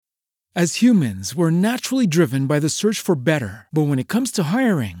As humans, we're naturally driven by the search for better. But when it comes to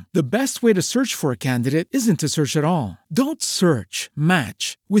hiring, the best way to search for a candidate isn't to search at all. Don't search,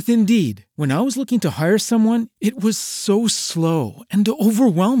 match with Indeed. When I was looking to hire someone, it was so slow and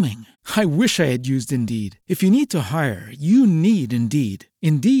overwhelming. I wish I had used Indeed. If you need to hire, you need Indeed.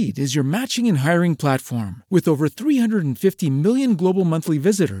 Indeed is your matching and hiring platform with over 350 million global monthly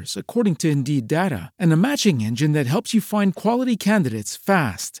visitors, according to Indeed data, and a matching engine that helps you find quality candidates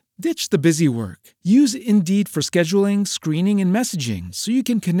fast. Ditch the busy work. Use Indeed for scheduling, screening, and messaging so you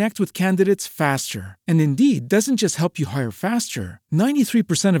can connect with candidates faster. And Indeed doesn't just help you hire faster.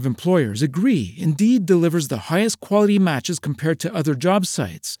 93% of employers agree Indeed delivers the highest quality matches compared to other job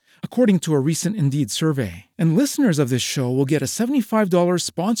sites, according to a recent Indeed survey. And listeners of this show will get a $75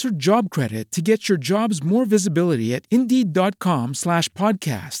 sponsored job credit to get your jobs more visibility at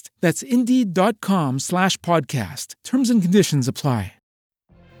Indeed.com/podcast. That's Indeed.com/podcast. Terms and conditions apply.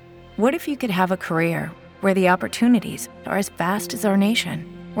 What if you could have a career where the opportunities are as vast as our nation,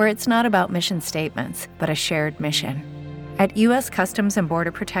 where it's not about mission statements, but a shared mission? At U.S. Customs and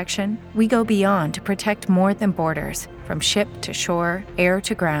Border Protection, we go beyond to protect more than borders. From ship to shore, air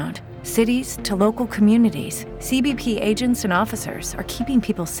to ground, cities to local communities, CBP agents and officers are keeping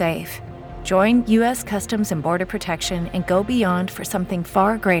people safe. Join U.S. Customs and Border Protection and go beyond for something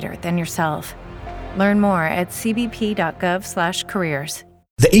far greater than yourself. Learn more at cbp.gov/careers.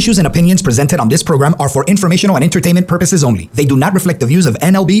 The issues and opinions presented on this program are for informational and entertainment purposes only. They do not reflect the views of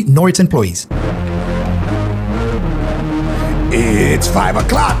NLB nor its employees. It's 5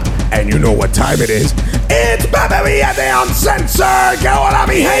 o'clock, and you know what time it is. It's Pepe Villa de Uncensored. ¡Que hola,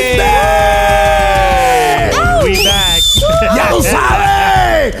 mi gente! We back. ¡Ya lo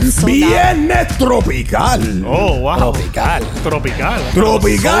sabes! Viernes tropical. Oh, wow. Tropical.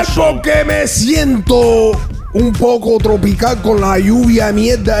 Tropical porque me siento un poco tropical con la lluvia de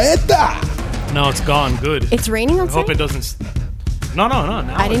mierda esta. No, it's gone. Good. It's raining I outside? hope it doesn't. No.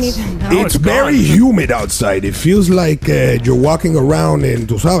 I didn't even know. It's very humid outside. It feels like you're walking around in,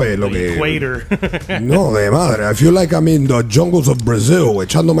 tú sabes, lo que... Equator. No, de madre. I feel like I'm in the jungles of Brazil,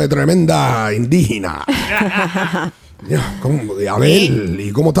 echándome tremenda indígena. A ver,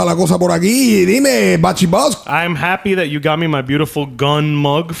 ¿y cómo está la cosa por aquí? Dime, Bachi Boss. I'm happy that you got me my beautiful gun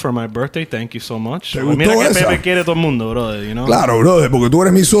mug for my birthday. Thank you so much. ¿Te gustó Mira que esa? Pepe quiere todo el mundo, brother, you know? Claro, brother, porque tú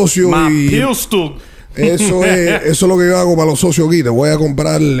eres mi socio My y... pistol. Eso es lo que yo hago para los socios aquí. Te voy a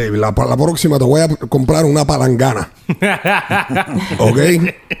comprar, para la próxima te voy a comprar una palangana. ¿Ok?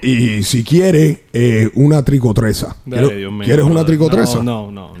 Y si quieres, una tricotresa. ¿Quieres una tricotresa? No.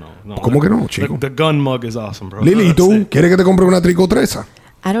 ¿Cómo que no, chico? The gun mug is awesome, bro. Lili, ¿y tú? ¿Quieres que te compre una tricotresa?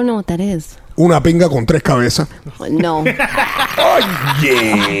 I don't know what that is. Una pinga con 3 cabezas. No. Oye,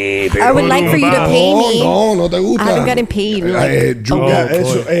 I would like for you to pay me. No te gusta. I haven't gotten paid.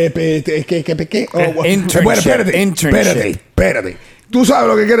 Espérate. ¿Tú sabes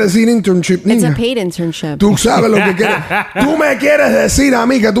lo que quiere decir internship, niña? It's a paid internship. Tú sabes lo que quiere. Tú me quieres decir a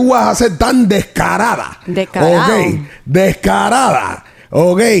mí que tú vas a ser tan descarada. Descarado. Ok. Descarada.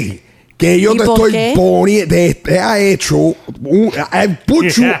 Ok. Que yo te estoy poniendo. Te ha hecho. I've put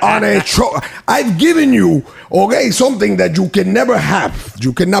you on a show. I've given you, okay, something that you can never have.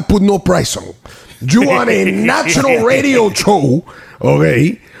 You cannot put no price on. You on a national radio show,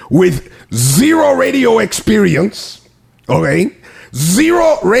 okay, with zero radio experience, okay,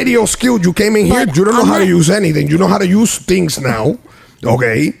 zero radio skill. You came in here. You don't know how to use anything. You know how to use things now.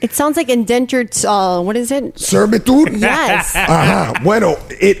 Okay. It sounds like indentured, what is it? Servitude? Yes. Bueno,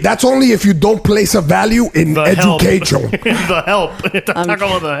 that's only if you don't place a value in The education. The help. Talk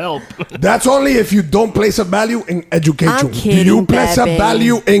about the help. That's only if you don't place a value in education. I'm kidding, Do you place a Pepe.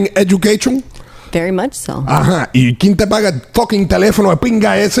 value in education? Very much so. ¿Y quién te paga el fucking teléfono de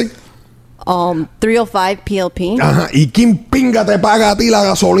pinga ese? 305 PLP. ¿Y quién pinga te paga a ti la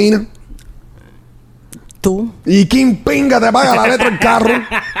gasolina? Tú. ¿Y quién pinga te paga la letra del carro?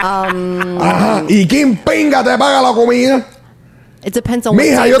 ¿Y quién pinga te paga la comida? It depends on what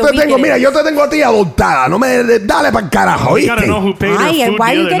Mija, day yo of the te tengo, week it is. yo te tengo a ti adoptada. No me dale para el carajo, You gotta know ¿oíste? who paid her food Why are the you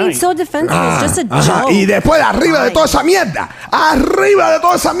other getting night. so defensive? It's just a joke. Y después, arriba de toda esa mierda,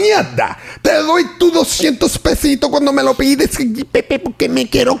 te doy tus 200 pesitos cuando me lo pides, Pepe, porque me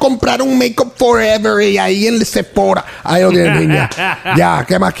quiero comprar un Makeup Forever y ahí en Sephora. Ahí lo tienes, niña. Ya,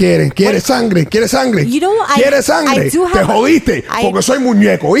 ¿qué más quieres? ¿Quieres sangre? ¿Quieres sangre? You know, ¿Quieres sangre? I do have- Te jodiste, porque soy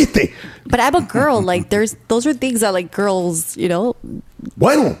muñeco, ¿viste? But I have a girl. Like, those are things that, like, girls, you know.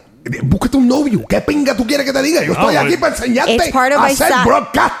 Bueno, búscate un novio. ¿Qué pinga tú quieres que te diga? Yo estoy aquí para enseñarte It's part of a my hacer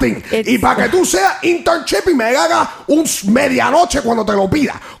broadcasting. Y para que tú seas internship y me hagas un medianoche cuando te lo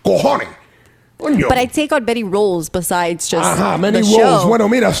pida. Cojones. Coño. But I take on many roles besides just many the roles. show. Bueno,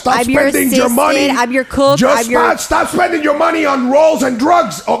 mira, stop I'm your spending your money. assistant, I'm your cook. Just stop spending your money on roles and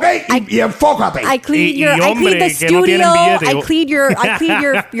drugs, ¿ok? Y enfócate. I clean the studio. I clean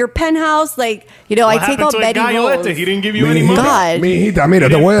your penthouse. Like, you know, I take on many roles. He didn't give you any money. God. Mijita, mira,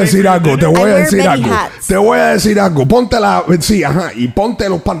 te voy a decir algo. Te voy a decir algo. Ponte y ponte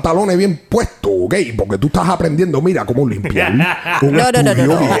los pantalones bien puestos, ¿ok? Porque tú estás aprendiendo, mira, cómo limpiar. No. Bien,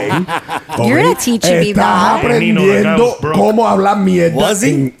 ¿okay? You're not teaching me that. Estás aprendiendo cómo hablar mierda. Was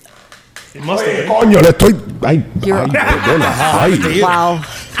he? Oye, coño, le estoy... Ay, perdona. Ay, Wow.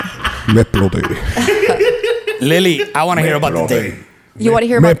 me exploté. Lily, I want to hear about the date. You want to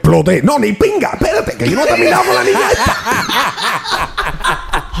hear Me about... exploté. No, ni pinga. Espérate, que yo no he terminado con la niña esta.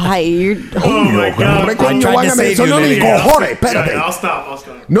 Hi, you're... Oh my God. Eso no ni cojones. Espérate. I'll stop.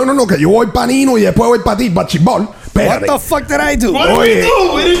 No, que yo voy para Nino y después voy para ti, para Chibol. What the fuck did I do? Oye,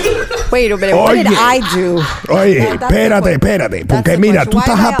 Wait a minute. What did I do? Oye, espérate. Porque mira, tú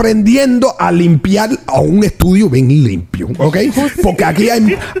estás aprendiendo a limpiar a un estudio bien limpio, ¿ok? Porque aquí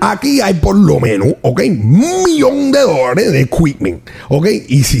hay por lo menos, ¿ok? $1 millón de equipment, ¿ok?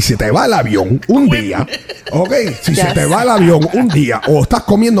 Y si se te va el avión un día, ¿ok? Si se te va el avión un día o estás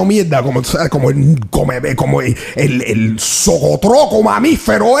comiendo mierda como el socotroco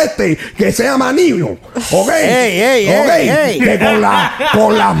mamífero que se llama Nino, ¿ok? Hey. Que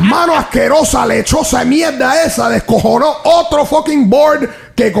con las manos asquerosas, lechosa mierda esa, descojonó otro fucking board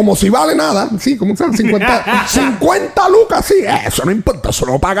que como si vale nada, sí, como sean 50 lucas, sí, eso no importa, eso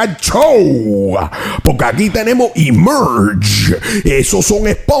no paga el show, porque aquí tenemos Emerge, esos son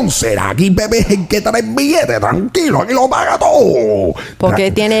sponsors, aquí Pepe es el que trae billetes, tranquilo, aquí lo paga todo.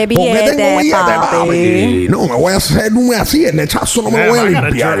 Porque tiene billete, porque tengo billete, papi. No, me voy a hacer así, el lechazo no me lo voy a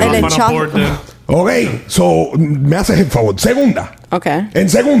limpiar. El lechazo. Ok, so, me haces el favor. Segunda. Ok. En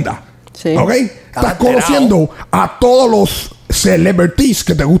segunda. Sí. Ok. Estás conociendo a todos los celebrities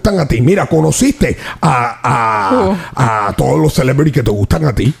que te gustan a ti. Mira, conociste a todos los celebrities que te gustan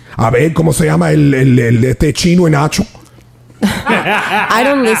a ti. A ver, ¿cómo se llama este chino en Nacho? I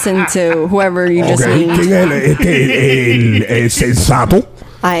don't listen to whoever you just named. ¿Quién es el sensato?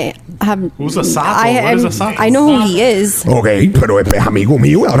 I have... Who's a sapo? What is a sapo? I know who he is. Ok, pero es amigo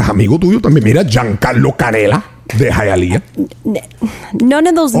mío, ahora es amigo tuyo también. Mira, Giancarlo Canela de Hialeah. None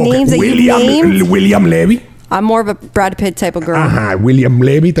of those names that you named. William Levy. I'm more of a Brad Pitt type of girl. Ajá, William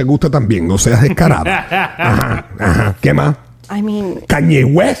Levy te gusta también, no seas descarado. Ajá. ¿Qué más? I mean... Kanye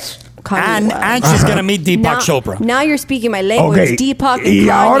West. And she's going to meet Deepak Chopra. Now you're speaking my language. Okay. Deepak and y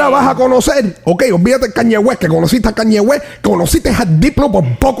Kanye. ahora vas a conocer, olvídate de Kanye West, que conociste a Kanye West, conociste a Diplo,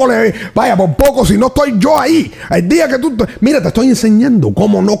 por poco, si no estoy yo ahí, el día que tú, mira, te estoy enseñando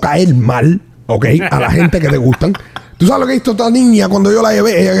cómo no caer mal, a la gente que te gustan. Tú sabes lo que hizo esta niña cuando yo la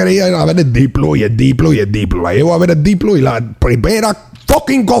llevé, ella quería ir a ver el Diplo, la llevo a ver el Diplo y la primera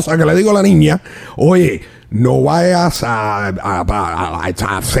fucking cosa que le digo a la niña, oye, no vayas a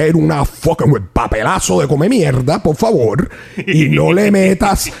hacer una fucking papelazo de come mierda, por favor. Y no le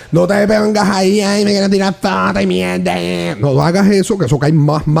metas, no te vengas ahí, ay, me quieren tirar pata y mierda. No hagas eso, que eso cae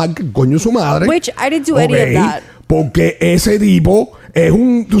más mal que el coño de su madre. Which I didn't do any of that. Porque ese tipo es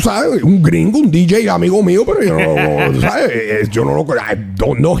tú sabes, un gringo, un DJ amigo mío, pero yo no, ¿sabes? Yo no I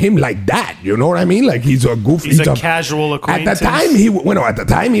don't know him like that. You know what I mean? Like he's a goofy. He's a casual acquaintance. At the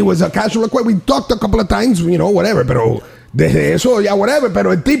time he was a casual acquaintance. We talked a couple of times, whatever. Pero desde eso ya whatever.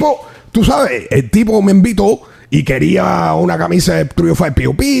 Pero el tipo, tú sabes, el tipo me invitó y quería una camisa de Trio 5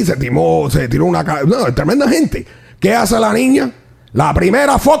 P.O.P. Se tiró una... No, tremenda gente. ¿Qué hace la niña? La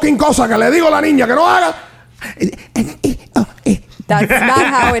primera fucking cosa que le digo a la niña que no haga... That's not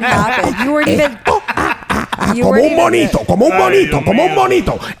how it happened. You weren't even... Como un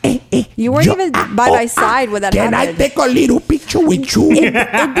bonito. You weren't even by my side when that Can happened. I take a little picture with you? It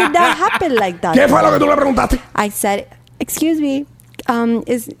did not happen like that. ¿Qué fue lo que tú le preguntaste? I said, excuse me,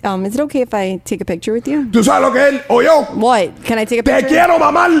 is it okay if I take a picture with you? ¿Tú sabes lo que él oyó? What? Can I take a Te picture? quiero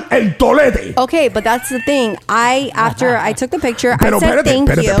mamar el tolete. Okay, but that's the thing. After I took the picture, Pero I said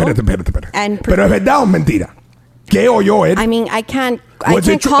espérate. And Pero es verdad o es mentira. ¿Qué oyó él? I mean, I can't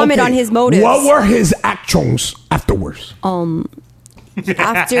comment on his motives. What were his actions afterwards?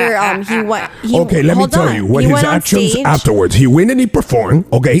 After he went. Okay, let me tell you what his actions afterwards. He went and he performed,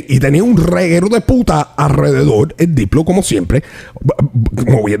 okay, y tenía un reguero de puta alrededor, el Diplo como siempre,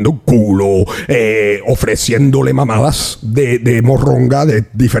 moviendo culo, ofreciéndole mamadas de morronga de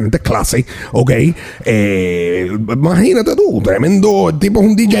diferentes clases, okay. Imagínate tú, tremendo, el tipo es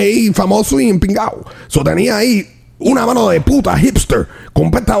un DJ famoso y empingado. So tenía ahí una mano de puta hipster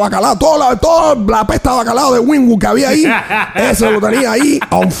con pesta de bacalao, toda la pesta de bacalao de Winwood que había ahí, eso lo tenía ahí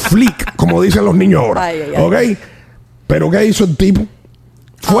on fleek, como dicen los niños ahora. ¿Ok? Pero ¿qué hizo el tipo?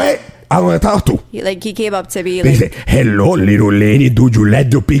 Fue a donde estabas tú. He came up to me. Dice, hello, little lady, do you like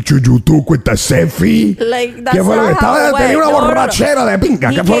the picture you took with the selfie? That's ¿Qué fue lo que estaba? Tenía una borrachera de pinga.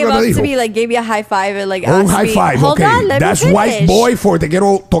 ¿Qué fue lo que te dijo? He came up to me, gave me a high five and un high five, hold on, let That's me finish. white boy for te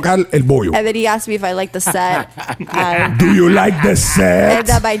quiero tocar el bollo. And then he asked me if I liked the set. Do you like the set? And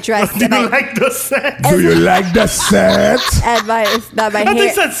that my dress. Do you like the set? Do you like the set? And my I hair.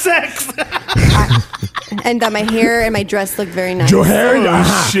 think said sex. And that my hair and my dress looked very nice. Your hair,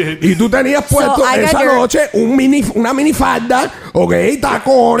 shit. Y tú tenías puesto esa noche una mini falda,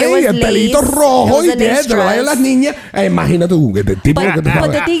 tacones y el pelito rojo y te vayan las niñas. Imagínate tú, que tipo que te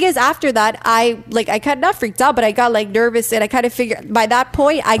But the thing is, after that, I kind of not freaked out, but I got nervous, and I kind of figured by that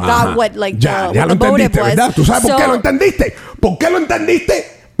point I got what ya the lo motive entendiste, was. ¿verdad? ¿Tú sabes por qué lo entendiste? ¿Por qué lo entendiste?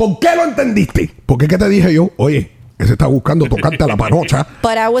 ¿Por qué lo entendiste? Porque ¿qué te dije yo? Oye, ese está buscando tocarte a la panocha.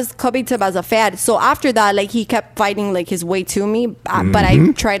 But I was coming to him as a fan. So after that, he kept fighting his way to me. But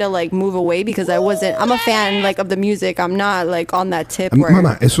I tried to move away because I'm a fan of the music. I'm not on that tip.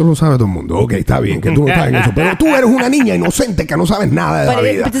 Mamá, eso lo sabe todo el mundo. Ok, está bien que tú no estás en eso. Pero tú eres una niña inocente que no sabes nada de la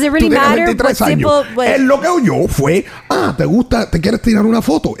vida. But does it really tú tienes matter? 23 años. Él lo que oyó fue, ¿te gusta? ¿Te quieres tirar una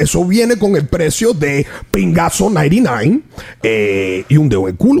foto? Eso viene con el precio de Pingazo 99 y un dedo en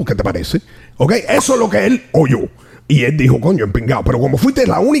el culo, ¿qué te parece? Ok, eso es lo que él oyó. Y él dijo, coño, empingado. Pero como fuiste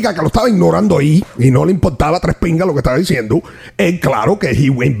la única que lo estaba ignorando ahí y no le importaba tres pingas lo que estaba diciendo, él claro que he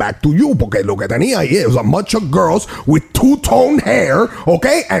went back to you. Porque lo que tenía ahí es a bunch of girls with two-tone hair,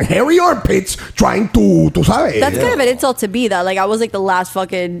 okay? And hairy armpits trying to, tú sabes. That's kind of an insult to be that. I was the last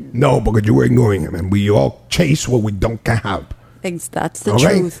fucking... No, because you were ignoring him. And we all chase what we don't have. That's the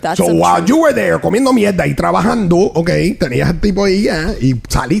truth. That's so while you were there comiendo mierda y trabajando, tenías el tipo ahí ya y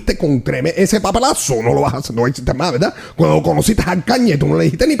saliste con ese papelazo, no lo vas a hacer, no hiciste más, ¿verdad? Cuando conociste al Kanye, tú no le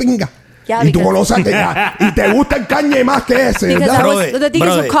dijiste ni pinga. Yeah, y tú conoces y te gusta el Kanye más que ese, because the thing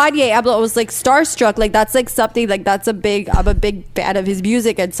is with Kanye, I was starstruck. That's something I'm a big fan of his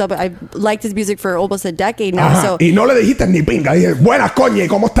music, and so I've liked his music for almost a decade now. Ajá. So y no le dijiste ni pinga, dije, buenas Kanye,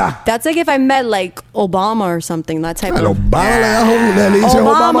 ¿cómo estás? That's if I met Obama or something, that type of. Obama le dice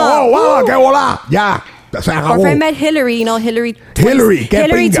Obama, qué volá, ya. Se acabó. Or if I met Hillary, Hillary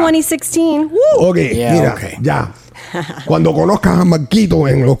 2016. Woo. Okay, yeah, mira, ya. Cuando conozcas a Marquito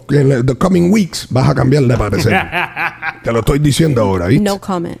en the coming weeks, vas a cambiar de parecer. Te lo estoy diciendo ahora, ¿viste? No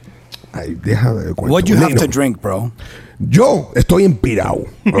comment. Ay, deja de cuento. What you have to drink, bro? Yo estoy empirado,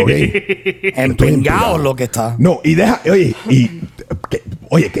 ¿ok? Empingado lo que está. No, y deja,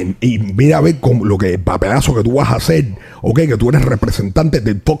 oye, y mira a ver con lo que el papelazo que tú vas a hacer, ¿ok? Que tú eres representante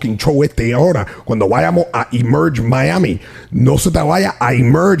del fucking show y ahora, cuando vayamos a Emerge Miami, no se te vaya a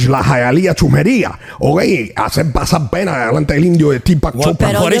Emerge la Hialeah Chumería, ¿ok? Hacer pasar pena delante del indio de Deepak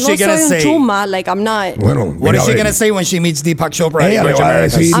Chopra. Pero yo no soy un chuma, I'm not. Bueno, what is she gonna say when she meets Deepak Chopra? Ella le va a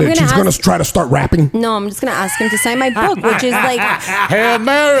decir, she's gonna try to start rapping. No, I'm just gonna ask him to sign my book, which is Hail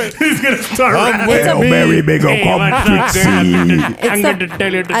Mary. He's gonna start rapping. Hail Mary, big old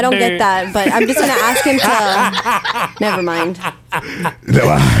I don't get that, but I'm just gonna ask him to. Never mind.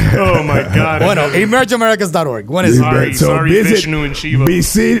 Oh my God. Bueno, emergeamericas.org. When is it? Sorry, Vishnu and Shiva.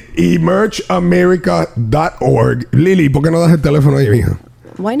 Visit emergeamerica.org. Lily, ¿por qué no das el teléfono ahí, mija?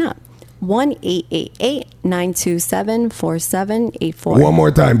 Why not? 1-888-927-4784. One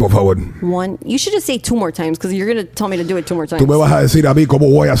more time, por favor. You should just say two more times because you're going to tell me to do it two more times. Tú me vas a decir a mí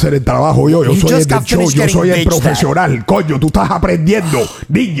cómo voy a hacer el trabajo yo. Yo soy el del show, yo soy el profesional. Coño, tú estás aprendiendo.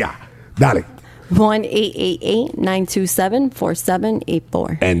 Niña, dale.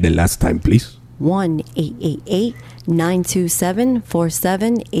 1-888-927-4784. And the last time, please.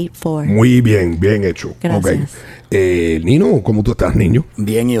 1-888-927-4784. Muy bien, bien hecho. Gracias. Okay. Nino, ¿cómo tú estás, niño?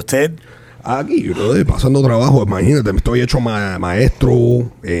 Bien, ¿y usted? Aquí, brother, pasando trabajo, imagínate, me estoy hecho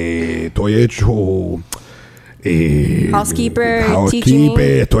maestro, estoy hecho housekeeper, teaching,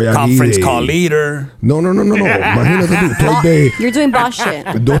 estoy aquí conference call leader. No, imagínate tú, You're doing boss shit.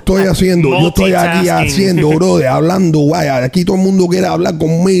 Yo estoy aquí haciendo, brother, hablando, vaya, aquí todo el mundo quiere hablar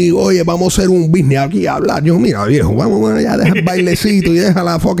conmigo, oye, vamos a hacer un business aquí a hablar. Yo, mira, viejo, vamos a dejar el bailecito y deja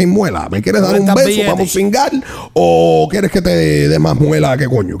la fucking muela. ¿Me quieres dar un beso? ¿Vamos a cingar? ¿O quieres que te dé más muela? ¿Qué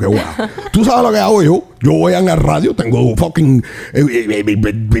coño? ¿Qué guau? ¿Tú sabes lo que hago yo? Yo voy a la radio, tengo fucking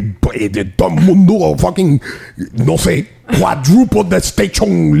todo el mundo fucking, no sé, quadruple the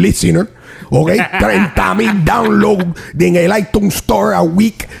station listener. Ok, 30,000 downloads en el iTunes Store a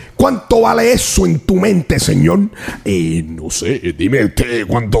week. ¿Cuánto vale eso en tu mente, señor? No sé, dime usted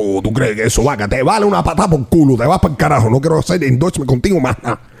cuánto tú crees que eso valga. Te vale una patada por culo, te vas para el carajo. No quiero hacer endorsement contigo más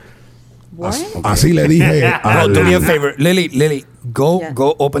nada. Así le dije Bro, do me a favor. Lily, go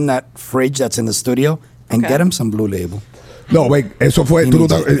open that fridge that's in the studio and get him some Blue Label. No, ven, eso fue. Tú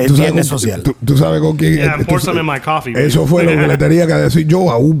sabes con quién. Yeah, pour some in my coffee. Eso fue lo que le tenía que decir yo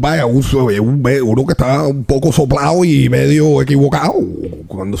a uno que estaba un poco soplado y medio equivocado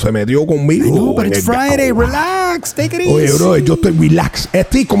cuando se metió conmigo. No, but it's Friday. Relax. Take it easy. Oye, bro, yo estoy relax.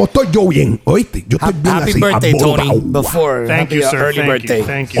 Como estoy yo bien, ¿oíste? Yo estoy bien Happy así. birthday, Tony. Thank Happy you, sir. early birthday.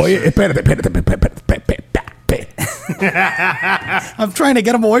 Thank you. Oye, Sir. espérate. I'm trying to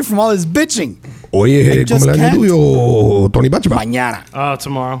get him away from all this bitching. Oye, just ¿cómo le can't. tuyo, Tony Bachiba? Mañana.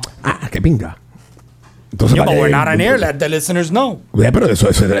 Tomorrow. Qué pinga. Entonces, Yeah, but we're not on air. Let the listeners know. Pero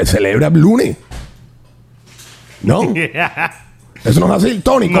eso se celebra el lunes. ¿No? Yeah. Eso no es así.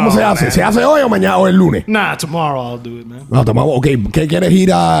 Tony, ¿cómo No, se hace? man. ¿Se hace hoy o mañana o el lunes? Nah, tomorrow I'll do it, man. No, tomamos. Ok, ¿qué quieres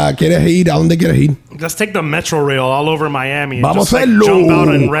ir a? ¿A dónde quieres ir? Let's take the metro rail all over Miami. And Vamos just, a hacerlo. Jump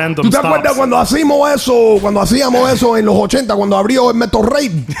out in random ¿Tú te acuerdas stops. cuando hacíamos eso en los 80, cuando abrió el Metro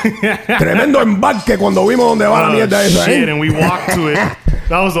Rail? Tremendo embarque cuando vimos dónde va la mierda esa, Shit, ¿eh? and we walked to it.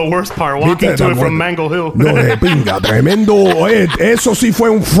 That was the worst part, walking ¿Viste? to it from Mango Hill. No, de pinga, tremendo. Oye, eso sí fue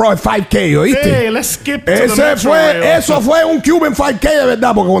un fraud 5K, ¿oíste? Hey, let's skip to the metro rail. Eso fue un Cuban 5K de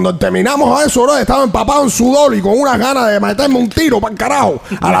verdad, porque cuando terminamos eso, bro, estaba empapado en sudor y con unas ganas de meterme un tiro para el carajo.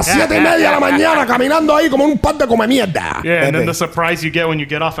 A las 7:30 de la mañana, caminando ahí como un par de come mierda. Yeah, and then the surprise you get when you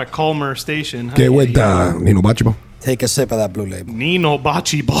get off at Culmer Station. Qué vuelta, Nino Bachipo. Take a sip of that Blue Label. Nino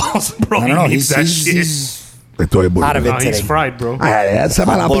Bocce balls, bro. No, He needs that shit. he's Esto es bueno. out of it No, he's today. fried, bro. Se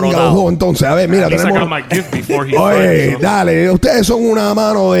va la pinga Borodado. ojo, entonces. A ver, mira, At least I got tenemos. my gift before he Oye, fried. So. dale, ustedes son una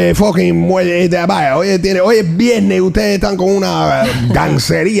mano de fucking muelle. Vaya, hoy es viernes y ustedes están con una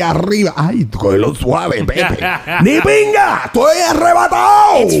gancería arriba. Ay, cógelo suave, Pepe. ¡Ni pinga! ¡Estoy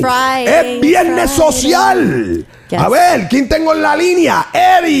arrebatado! It's Friday, ¡Es viernes Friday. social! Yes. A ver, ¿quién tengo en la línea?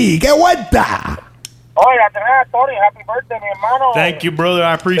 Eddie, ¡qué vuelta! Oiga, Tony, happy birthday, mi hermano. Thank you, brother.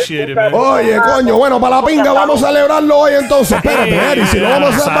 I appreciate it, man. Oye, coño, bueno, para la pinga vamos a celebrarlo hoy entonces. Espérate, Eddie, si lo vamos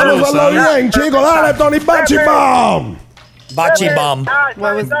a hacer, Salud, vamos a hacerlo salud. bien, chicos. Dale, Tony Bachibam. Bachi bomb. Ya,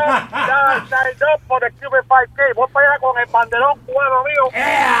 signed up for the Cuban 5K. Voy para allá con el banderón cubano mío.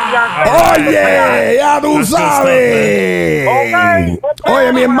 Oye, ya tú sabes.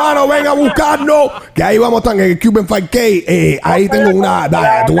 Oye, mi hermano, ven a buscarnos. Que ahí vamos a estar en el Cuban 5K. Ahí tengo una.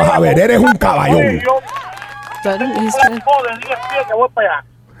 Dale, tú vas a ver, eres un caballón. But he's Un gonna- equipo de 10 pies que voy para allá.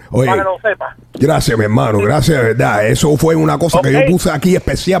 Oye, Para que lo sepa. gracias, mi hermano. Gracias, de verdad. Eso fue una cosa que yo puse aquí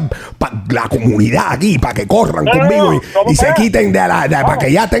especial para la comunidad aquí, para que corran conmigo y se quiten para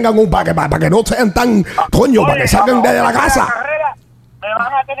que ya tengan para que no sean tan, coño, para que salgan de la casa. Carrera, me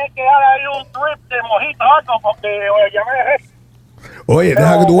van a tener que dar ahí un trip de mojito algo porque ya me dejé. Oye,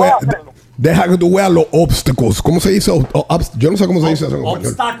 deja que tú veas los obstáculos. ¿Cómo se dice? Yo no sé cómo se dice eso en español.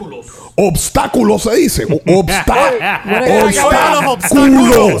 Obstáculos. Obstáculos se dice. Obstáculos.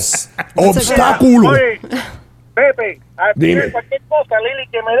 Obstáculos. Oye, Pepe, al Dime. pedir cualquier cosa, Lili,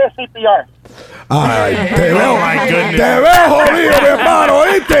 que me dé CPR. Ay, te veo. my goodness. Te veo jodido, mi hermano,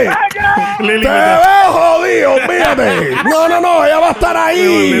 ¿viste? Lily Te with the- veo jodido, fíjate. No, ella va a estar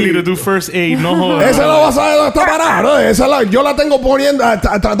Lily to ahí. do first aid. No jodas. Esa no va a saber dónde está parada, ¿no? Yo la tengo poniendo,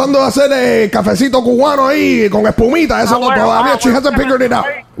 tratando de hacer cafecito cubano ahí con espumita. Eso bueno, todavía she hasn't bueno, figured it out.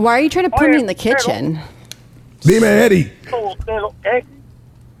 Why are you trying to put me in the kitchen? Dime, Eri.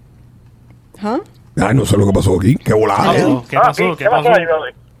 Huh? Ay, no sé lo que pasó aquí. Qué volado. ¿Qué pasó? ¿Qué pasó? ahí,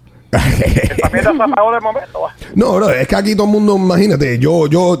 brother? También se apagó de momento. Va. No, bro, es que aquí todo el mundo, imagínate, yo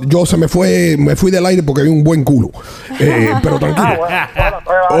me fui del aire porque vi un buen culo. Pero tranquilo.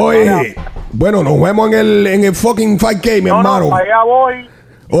 Oye, bueno, nos vemos en el fucking 5K, mi hermano. No, allá voy.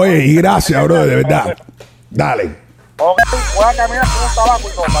 Oye, y gracias, bro, de verdad. Dale. Ok, voy a caminar con un tabaco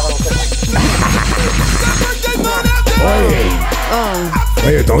y todo para que lo sepa.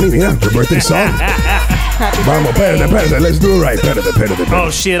 Oye, Tony, mira, your birthday song. Vamos, espérate, let's do it right. Espérate.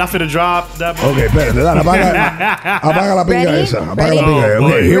 Oh shit! I finna drop that. Ok, espérate, dale, apaga la pinga Ready? esa. Apaga Ready? la pinga. Oh,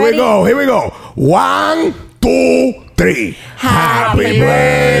 Ok, boy. here we go. 1, 2, 3. Happy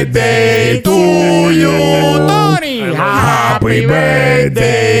birthday to you, Tony. Happy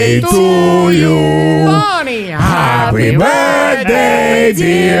birthday to you, Tony. Happy birthday,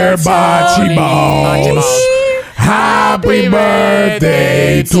 dear Bachi Boss. Happy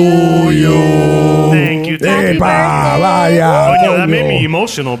birthday to you. Thank you. Vaya. Coño, that made me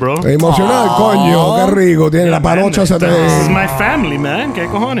emotional, bro. Emocional, coño. Qué rico. Tiene la panocha. Se te... This is my family, man. ¿Qué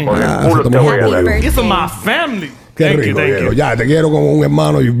cojones? This is my family. Qué rico, Diego. Ya, te quiero como un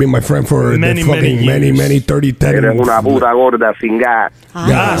hermano. You've been my friend for many 30, 10. Eres una puta gorda sin gas.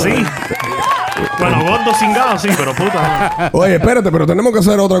 Ah, sí. Bueno, gordo cingado, sí, pero puta. Oye, espérate, pero tenemos que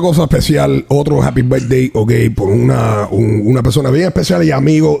hacer otra cosa especial. Otro happy birthday, ok, por una persona bien especial y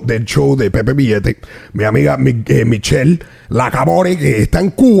amigo del show de Pepe Billete. Mi amiga Michelle Lacabore, que está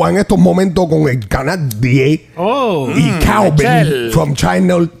en Cuba en estos momentos con el canal 10. Y Calvin from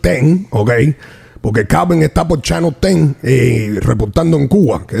Channel 10, ok. Porque Calvin está por Channel 10 reportando en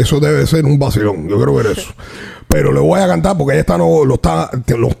Cuba, que eso debe ser un vacilón. Yo quiero ver eso. Pero le voy a cantar porque ella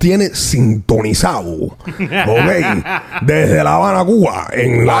los tiene sintonizados. ¿Ok? Desde La Habana, Cuba.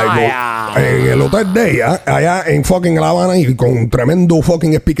 En el hotel de ella, allá en fucking La Habana, y con tremendo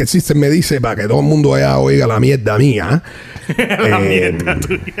fucking speaker system me dice para que todo el mundo allá oiga la mierda mía. La mierda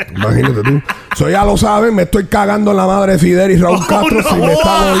tuya. Imagínate tú. So ya lo saben, me estoy cagando en la madre de Fidel y Raúl Castro. Si me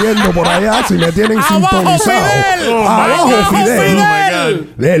están oyendo por allá, si me tienen sintonizado. Abajo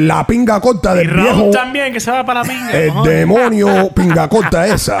Fidel. De la pinga corta del Raúl viejo. También, que se va para la pinga. El demonio pinga corta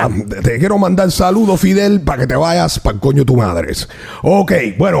esa. Te quiero mandar saludos, Fidel, para que te vayas para el coño tu madres. Ok,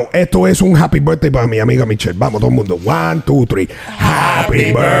 bueno, esto es un happy birthday para mi amiga Michelle. Vamos, todo el mundo. 1, 2, 3.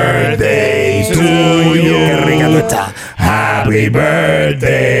 Happy birthday to you. Qué rica tú estás. Happy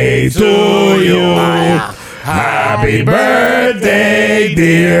birthday to you. Happy birthday,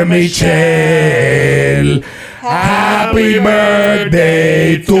 dear Michelle. Happy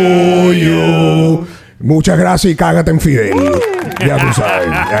birthday to you. Muchas gracias y cágate en Fidel. Ya tú sabes.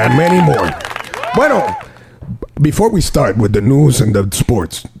 And many more. Bueno, before we start with the news and the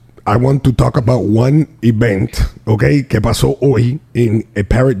sports, I want to talk about one event, okay, que pasó hoy en a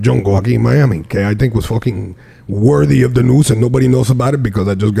Parrot Jungle aquí en Miami, que I think was fucking worthy of the news and nobody knows about it because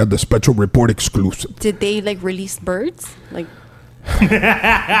I just got the special report exclusive. Did they like release birds? Like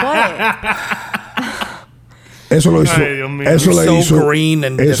what? Eso lo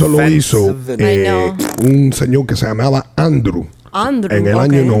hizo. Un señor que se llamaba Andrew. En el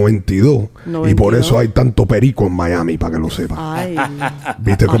año 92. Y por eso hay tanto perico en Miami, para que lo sepa.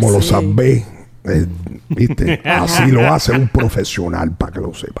 ¿Viste cómo lo sabe? ¿Viste? Así lo hace un profesional, para que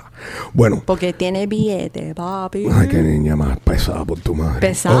lo sepa. Bueno. Porque tiene billete, papi. Ay, qué niña más pesada por tu madre.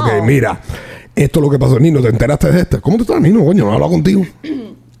 Pesado. Ok, mira. Esto es lo que pasó. Nino, ¿te enteraste de esto? ¿Cómo tú estás, Nino? Coño, no hablo contigo.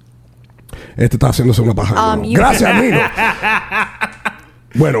 Este está haciéndose una paja. Gracias, Nino.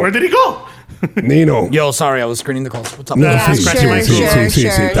 Bueno. Where did he go? Nino. Yo, sorry, I was screening the calls. What's up? No, sí,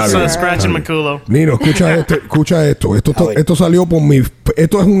 está bien. Scratching my culo. Nino, escucha esto. Esto salió por mi...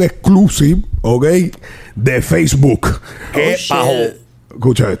 Esto es un exclusive, ¿ok? De Facebook. ¿Qué bajo?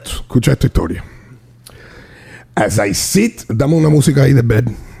 Escucha esta historia. As I sit... Dame una música ahí de bed.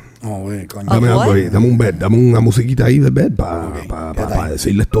 Oh, güey, coño. Dame algo ahí, dame una musiquita ahí de bed para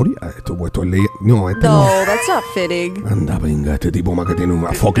decir la historia. Esto es no, that's not fitting. Anda, venga, este tipo más que tiene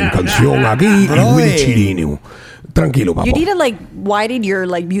una fucking canción aquí y Willy Chirino. Tranquilo, papá. You need to widen your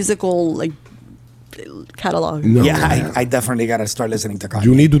musical catalog. No, yeah, I definitely gotta start listening to Kanye.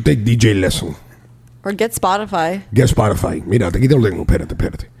 You need to take DJ lesson. Or get Spotify. Mira, aquí te lo tengo.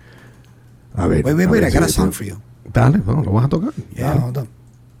 Espérate. A ver. Wait, I got a song for you. Dale, vamos, ¿lo vas a tocar? Yeah, hold on.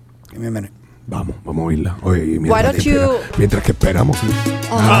 Give me a minute. Vamos a oírla. Oye, mientras que esperamos.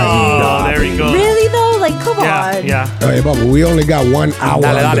 Oh, there we go. Really though? Come on. Yeah. Oye, vamos, we only got 1 hour.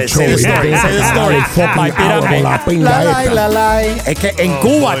 Dale, say the story. Es que en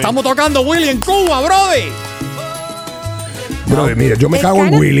Cuba, estamos tocando Willy en Cuba, brother. Bro, mira, yo me cago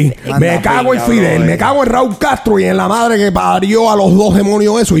en Willy, me cago en Fidel, me cago en Raúl Castro y en la madre que parió a los dos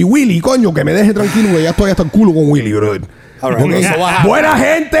demonios eso. Y Willy, coño, que me deje tranquilo, que ya estoy hasta el culo con Willy, brother. Okay. Buena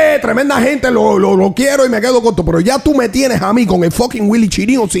gente, tremenda gente, lo quiero y me quedo corto. Pero ya tú me tienes a mí con el fucking Willy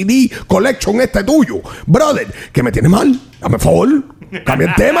Chirino CD Collection tuyo, brother, que me tienes mal. Dame favor, cambia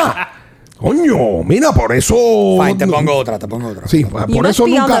el tema. Coño, mira, por eso. Fine, te pongo otra. Sí, por eso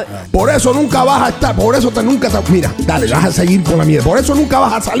nunca vas a estar, mira, dale, vas a seguir con la mierda. Por eso nunca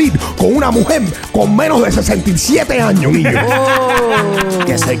vas a salir con una mujer con menos de 67 años, niño.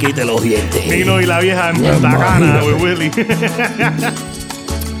 Que se quite los dientes. Nino y la vieja en Punta Cana, Willy.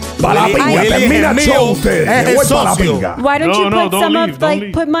 Para la pinga, termina el show ustedes. Voy para la pinga. Why don't you put some of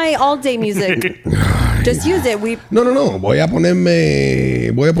put my all day music? Just use it. No. Voy a ponerme.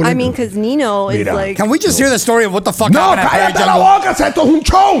 I mean, because Nino is like. Can we just hear the story of what the fuck happened? No, cállate la boca. Esto es un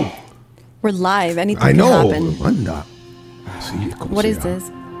show. We're live. Anything I know. can happen. Anda. Así es como What is this?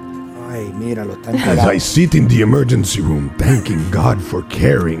 Ay, míralo, está As entregado. I sit in the emergency room, thanking God for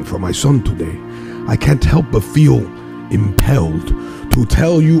caring for my son today, I can't help but feel impelled to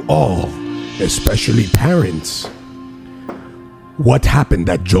tell you all, especially parents, what happened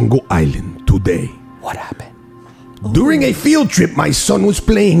at Jungle Island today. What happened? During a field trip, my son was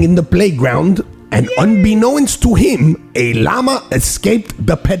playing in the playground, and unbeknownst to him, a llama escaped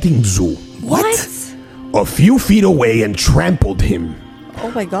the petting zoo What? a few feet away and trampled him. Oh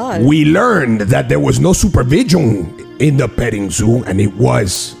my God. We learned that there was no supervision in the petting zoo, and it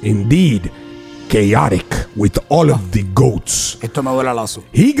was indeed chaotic with all of the goats. Esto me duele al oso.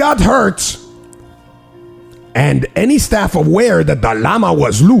 He got hurt, and any staff aware that the llama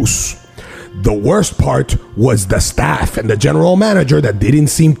was loose. The worst part was the staff and the general manager that didn't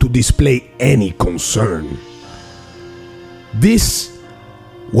seem to display any concern. This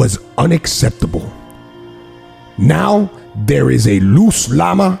was unacceptable. Now there is a loose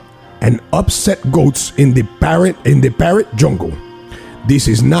llama and upset goats in the parrot jungle. This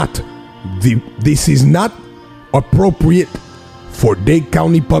is not appropriate for Dade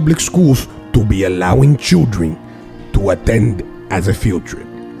County Public Schools to be allowing children to attend as a field trip.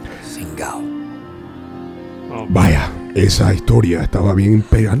 Cingao. Vaya, esa historia estaba bien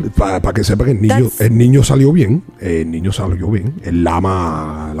pegada. Para que sepa que el niño salió bien. El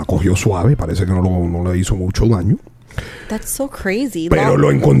lama la cogió suave. Parece que no le hizo mucho daño. That's so crazy. Pero lo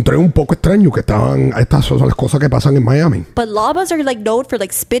encontré un poco extraño, que estas son las cosas que pasan en Miami. But llamas are like known for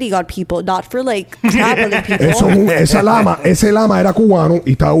like spitting on people, not for like traveling people. Ese lama era cubano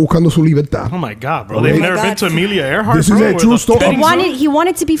y estaba buscando su libertad. Oh my God, bro. They've never been to Amelia Earhart. This is a true story. He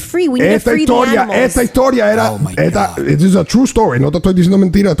wanted to be free. We need to free the animals. Esta historia era... This is a true story. No te estoy diciendo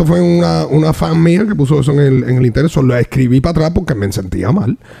mentira. Esto fue una fan mía que puso eso en el internet. Lo escribí para atrás porque me sentía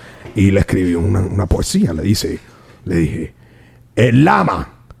mal. Y le escribí una poesía. Le dije, el lama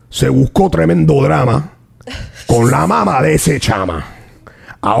se buscó tremendo drama con la mama de ese chama.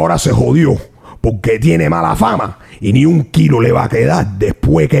 Ahora se jodió porque tiene mala fama y ni un kilo le va a quedar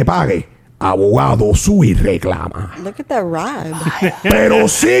después que pague abogado su y reclama. Look at that rhyme. Pero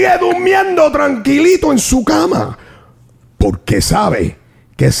sigue durmiendo tranquilito en su cama porque sabe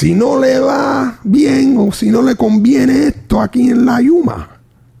que si no le va bien o si no le conviene esto aquí en la Yuma,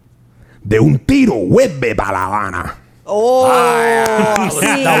 de un tiro vuelve para La Habana. Oh,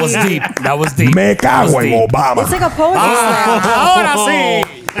 sí. That was deep. Me cago en Obama. It's like a poetry slam.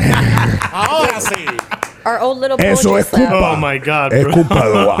 Ahora sí. Our own little poetry Eso es slam. culpa. Oh my God, Es bro. culpa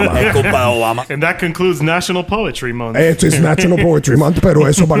de Obama. Es culpa de Obama. And that concludes National Poetry Month. Esto es National Poetry Month, pero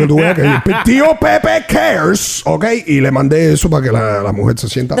eso para que tú veas que tío Pepe cares, ¿ok? Y le mandé eso para que la mujer se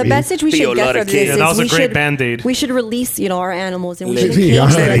sienta The bien. message we should get from this Yeah, that was is a great Band-Aid. we should release, our animals and we Sí, should Sí, cage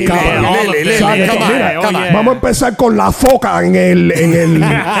ajá, them. Lele, Exacto. come on, Mira, come on. vamos a empezar con la foca en el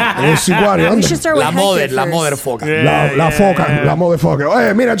sicario. We anda. should start with La Hector mother first. foca. La foca, la motherfucker.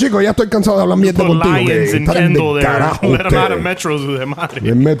 Oye, mira, chicos, ya estoy cansado de hablar mierda Put contigo. Que Lions and están Kendall de there. carajo Let them out of ustedes. Metro Zoo de madre.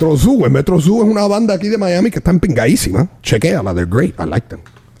 El Metro Zoo es una banda aquí de Miami que está empingadísima. Chequéala, they're great, I like them.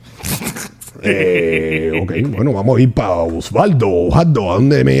 Ok, bueno, vamos a ir para Osvaldo. Osvaldo, ¿a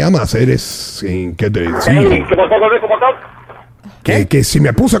dónde me llamas? ¿Eres en qué te decía? ¿Cómo estás? Que si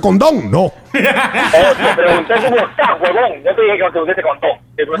me puse condón, no. Te pregunté cómo estás, huevón. Yo te dije que me pregunté condón.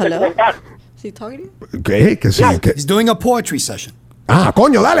 Te pregunté Hello? cómo estás. Is he talking to you? ¿Qué? Que sí, que... He's doing a poetry session. Ah,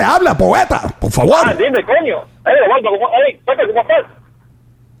 coño, dale, habla, poeta, por favor. Dime, coño. Osvaldo, Pepe, ¿cómo estás?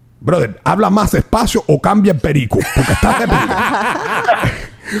 Brother, habla más despacio o cambia el perico, porque estás de pica.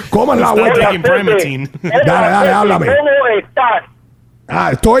 ¿Cómo es la Stop vuelta? taking Primatine. Dale, háblame. ¿Cómo estás?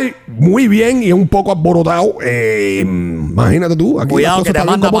 Estoy muy bien y un poco alborotado. Imagínate tú. Aquí Cuidado que te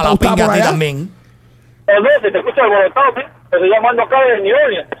manda para la pinga a ti allá. también. No, se te escucha alborotado, ¿sí? Te estoy llamando acá de New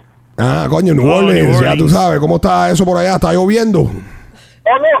Orleans. Coño, New Orleans, ya tú sabes cómo está eso por allá. Está lloviendo.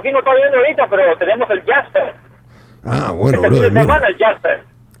 No, aquí no está viendo ahorita, pero tenemos el Jazz Fest. Bueno, Este fin de brother, mira. semana el Jazz Fest.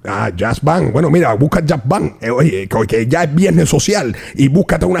 Jazz Band. Bueno, mira, busca Jazz Band. Oye, que ya es viernes social. Y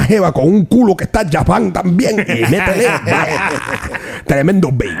búscate una jeva con un culo que está Jazz Band también. Y métele. Vaya. Tremendo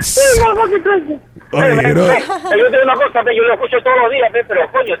bass. Oye, bro. Yo tengo una cosa, yo lo escucho todos los días, pero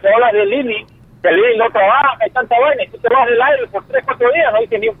coño, te hablas de Lili, que Lili no trabaja, hay tanta vaina, y tú te vas del aire por 3, 4 días, no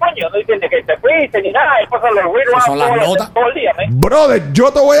dices ni un coño, no dices ni que te fuiste ni nada, y pasan los ruidos Son las notas. todo el día, ¿eh? Brother,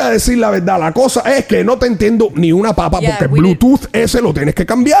 yo te voy a decir la verdad. La cosa es que no te entiendo ni una papa Yeah, porque we Bluetooth ese lo tienes que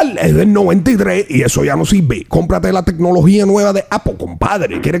cambiar. Es del 93 y eso ya no sirve. Cómprate la tecnología nueva de Apple,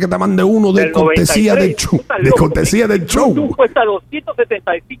 compadre. ¿Quiere que te mande uno de Del cortesía 93, del show? puta De loco, cortesía del show. Bluetooth cuesta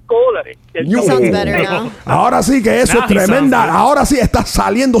 $275. Yo. Sounds better now. Ahora sí que eso Now es he sounds tremenda. good. Ahora sí está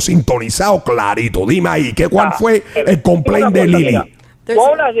saliendo sintonizado clarito. Dime ahí, ¿cuál fue el complaint de Lili? Tú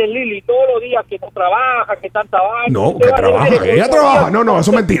hablas de Lili todos los días que no trabaja, que tanta vaina. No, que trabaja. Ella trabaja. No,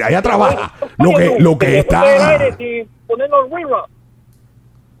 eso es mentira. Ella trabaja. Lo que está...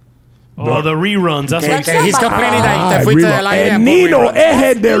 Oh, the reruns. That's what he's complaining that te fuiste del aire. El Nino es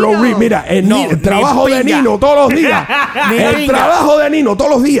el de los reruns. Mira, el trabajo de Nino todos los días. El trabajo de Nino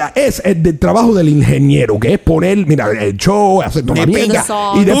todos los días es el del trabajo del ingeniero, que es poner, mira, el show, hacer toda la mierda.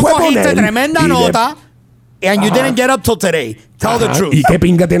 Y después tú cogiste poner, tremenda nota. And you didn't get up till today. Tell the truth. ¿Y qué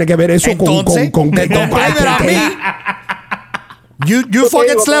pinga tiene que ver eso entonces, con don't blame it on me. You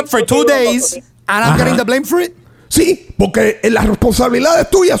fucking slept for 2 days and I'm getting the blame for it? Sí, porque las responsabilidades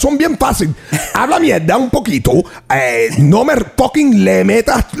tuyas son bien fáciles. Habla mierda un poquito. No me fucking le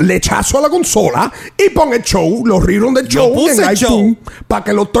metas lechazo a la consola y pon el show, los reruns del show en iTunes para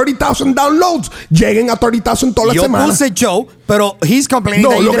que los 30,000 downloads lleguen a 30,000 todas las semanas. Yo puse show, pero he's complaining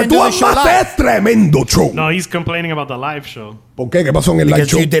that you didn't do the show live. No, lo que tú armaste es tremendo show. No, he's complaining about the live show. ¿Por qué? ¿Qué pasó en el live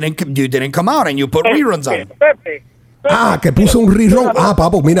show? You didn't come out and you put reruns on. Que puse un rerun.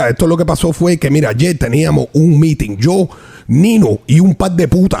 Papo, mira, esto lo que pasó fue que, mira, ayer teníamos un meeting. Yo, Nino y un par de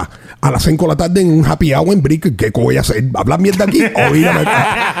putas a las 5 de la tarde en un happy hour en Brick. ¿Qué voy a hacer? ¿Hablar mierda aquí?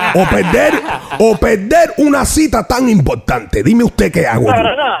 O perder una cita tan importante. Dime usted qué hago.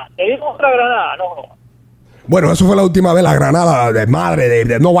 Granada, te digo otra granada, no. Bueno, eso fue la última vez, la granada de madre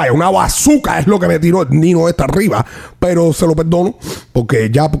no vaya, una bazooka es lo que me tiró Nino esta arriba, pero se lo perdono, porque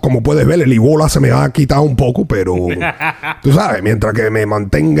ya como puedes ver el Ebola se me ha quitado un poco, pero tú sabes, mientras que me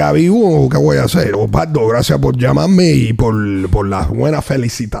mantenga vivo, ¿qué voy a hacer? Osvaldo, gracias por llamarme y por las buenas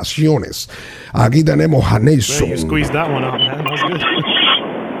felicitaciones. Aquí tenemos a Nelson.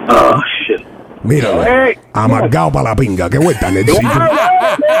 Mira, amargado para la pinga, qué vuelta, Nelson.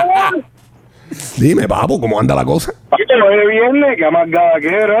 Dime, papo, ¿cómo anda la cosa? Pero es viernes, que amargada que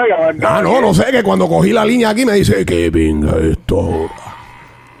era. No sé, que cuando cogí la línea aquí me dice, qué venga esto.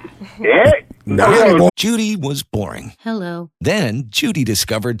 Judy was boring. Hello. Then Judy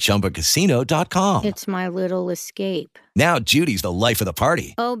discovered ChumbaCasino.com. It's my little escape. Now Judy's the life of the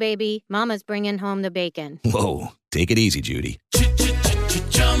party. Oh, baby, mama's bringing home the bacon. Whoa, take it easy, Judy.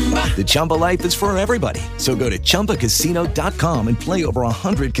 The Chumba life is for everybody. So go to ChumbaCasino.com and play over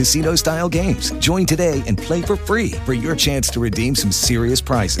 100 casino-style games. Join today and play for free for your chance to redeem some serious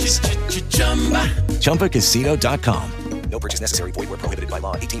prizes. ChumbaCasino.com. No purchase necessary. Void where prohibited by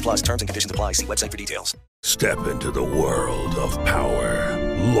law. 18 plus terms and conditions apply. See website for details. Step into the world of power,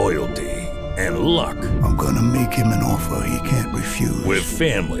 loyalty, and luck. I'm gonna make him an offer he can't refuse. With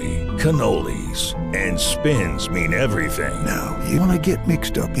family, cannolis, and spins mean everything. Now, you wanna get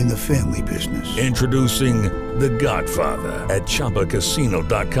mixed up in the family business. Introducing The Godfather at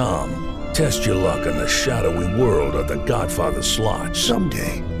ChumbaCasino.com. Test your luck in the shadowy world of The Godfather slot.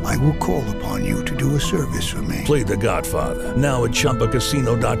 Someday, I will call upon you to do a service for me. Play The Godfather, now at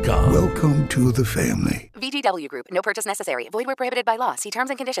ChumbaCasino.com. Welcome to the family. VGW Group. No purchase necessary. Void where prohibited by law. See terms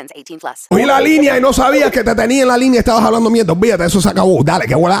and conditions. 18 plus. Oí la línea y no sabías que te tenía en la línea y estabas hablando mierda. Olvídate, eso se acabó. Dale,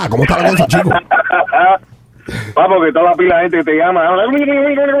 qué volada. ¿Cómo está la cosa, chico? Vamos, que toda la pila de gente que te llama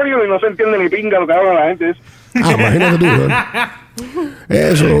y no se entiende ni pinga lo que habla la gente. Imagínate tú, ¿eh?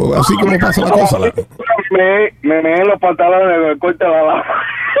 Eso, así como pasa la cosa. Me en los pantalones del corte de la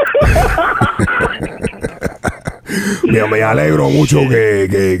Mira, me alegro mucho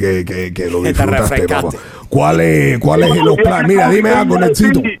que lo disfrutaste, papá. ¿Cuál es los planes? Mira, dime algo,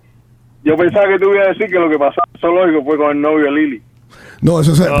 Nelsito. Yo pensaba que te iba a decir que lo que pasó zoológico fue con el novio de Lili. No,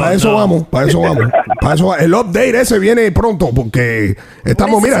 para eso vamos. El update ese viene pronto porque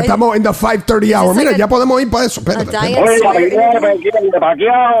estamos en the 5:30 hour. Mira, ya podemos ir para eso. Espérate. Oye,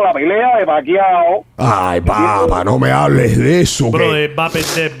 la pelea de Pacquiao. Ay, papá, no me hables de eso. Brother, va a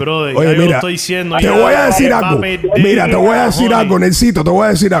perder, brother. Oye, mira, estoy diciendo, te voy a decir algo. Mira, te voy a decir algo, Nelsito, te voy a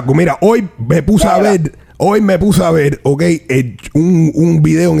decir algo. Mira, hoy me puse a ver, ok, un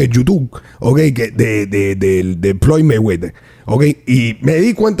video en el YouTube, ok, de Floyd Mayweather, ok, y me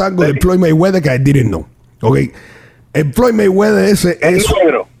di cuenta algo de Floyd Mayweather que I didn't know, ok. El Floyd Mayweather ese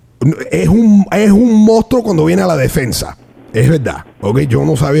es un monstruo cuando viene a la defensa, es verdad, ok, yo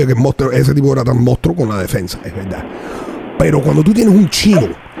no sabía que ese tipo era tan monstruo con la defensa, es verdad, pero cuando tú tienes un chino,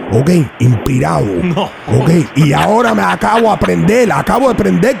 ok, inspirado, ok, y ahora me acabo de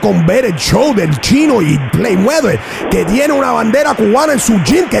aprender con ver el show del chino y Mayweather, que tiene una bandera cubana en su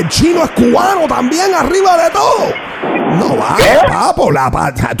gym, que el chino es cubano también arriba de todo. No va, papo,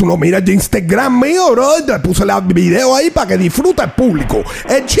 tú no miras el Instagram mío, bro, te puse el video ahí para que disfrute el público.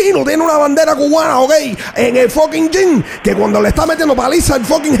 El chino tiene una bandera cubana, ok, en el fucking gym, que cuando le está metiendo paliza al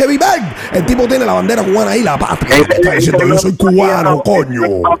fucking heavy bag, el tipo tiene la bandera cubana ahí, la patria, está diciendo yo soy cubano, coño.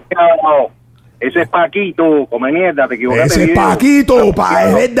 Ese es Paquito, come mierda, te equivocaste. Ese es Paquito,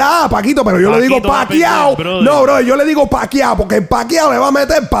 es verdad, Paquito, pero yo le digo Paquiao. No, bro, yo le digo Paquiao, porque el Paquiao le va a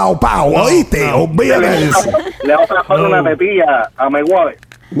meter pao, ¿oíste? Olvídate de eso. Le va a pasar una pepilla a Mayweather.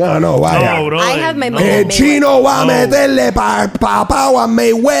 No, vaya. I have my El chino va a meterle pao a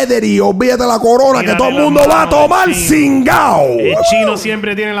Mayweather y olvídate la corona. Mira, que todo el mundo va a tomar cingao. El chino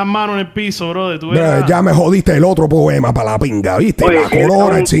siempre tiene las manos en el piso, bro. Ya me jodiste el otro poema para la pinga, ¿viste? Oye, la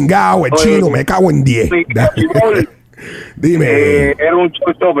corona, el cingao, el chino, me cago en 10. Dime. Era un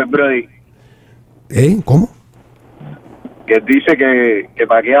showstopper, brody. ¿Cómo? Que dice que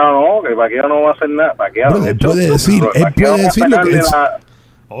Pacquiao no va a hacer nada. Pacquiao él puede decir lo que es.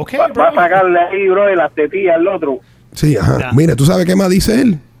 Va a sacarle ahí, bro, de las tetillas al otro. Sí, ajá. Yeah. Mira, ¿tú sabes qué más dice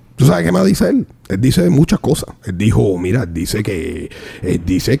él? Él dice muchas cosas. Él dijo, mira, dice que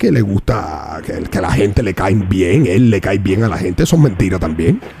le gusta, que a la gente le caen bien, él le cae bien a la gente. Eso es mentira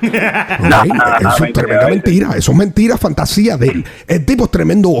también. Okay. Eso es tremenda mentira. Eso es mentira, fantasía de él. El tipo es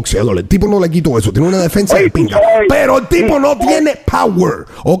tremendo boxeador. El tipo no le quitó eso. Tiene una defensa de pinga. Pero el tipo no tiene power.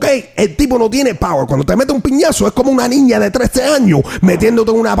 ¿Ok? El tipo no tiene power. Cuando te mete un piñazo es como una niña de 13 años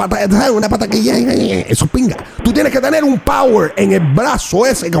metiéndote una pata que ya. Eso es pinga. Tú tienes que tener un power en el brazo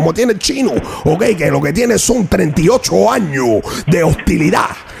ese, como tiene el chino. ¿Ok? Que lo que tiene son 38 años de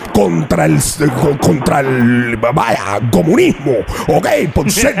hostilidad contra el comunismo, ¿ok? Por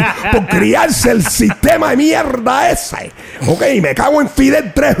criarse el sistema de mierda ese, ¿ok? Me cago en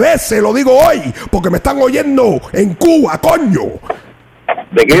Fidel 3 veces, lo digo hoy, porque me están oyendo en Cuba, coño.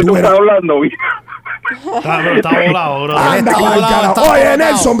 ¿De qué tú estás hablando, Está volado, bro. Oye,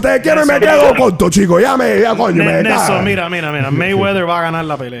 Nelson, te quiero y me quedo corto, chico. Coño, Nelson, mira. Mayweather va a ganar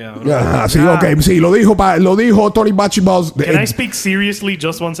la pelea, bro. Sí, lo dijo Tony Bachibos. Can I speak seriously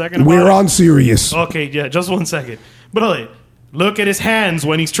just 1 second? We're on serious. Okay, yeah, just 1 second. Brother, look at his hands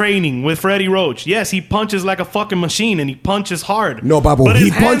when he's training with Freddie Roach. Yes, he punches like a fucking machine and he punches hard. No, papu, but he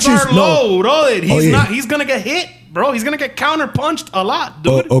his hands punches are low, brother. He's gonna get hit. Bro, he's gonna get counter-punched a lot,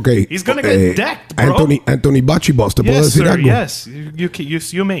 dude. Okay. He's gonna get decked, bro. Anthony Bachibos, ¿te puedo decir algo? Yes,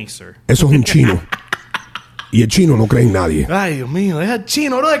 you may, sir. Eso es un chino. Y el chino no cree en nadie. Ay, Dios mío. Es el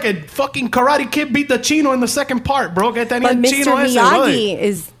chino, bro. Que fucking Karate Kid beat the chino in the second part, bro. Que tenía el chino ese, bro.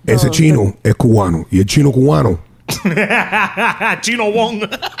 Ese chino es cubano. Y el chino cubano. Chino Wong.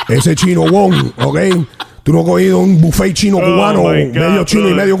 Ese chino Wong, ¿ok? Tú no has cogido un buffet chino cubano, medio chino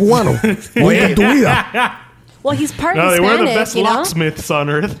y medio cubano. Nunca en tu vida. Well, he's part Hispanic, they were the best locksmiths on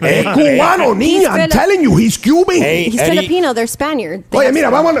earth. Es cubano, niña. I'm telling you, he's Cuban. He's Filipino. They're Spaniard. Oye, mira,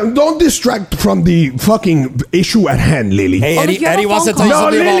 don't distract from the fucking issue at hand, Lily. Hey, Eddie wants to tell you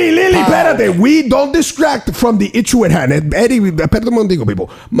something about... Lily, espérate. We don't distract from the issue at hand. Eddie, espérate un momentico, people.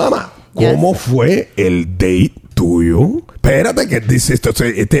 Mamá, ¿cómo fue el date tuyo? Espérate,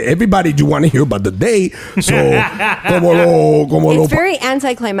 que everybody you want to hear about the day. So, it's very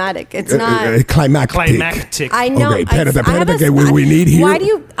anticlimactic. It's not climactic. I know. Okay, espérate, que we need here. Why do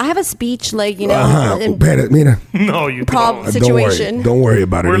you? I have a speech like Espérate, mira. No, you don't. Situation. Don't worry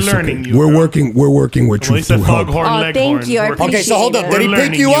about it. We're learning you. We're working with you to help. Thank you. I appreciate Okay, so hold up. Did he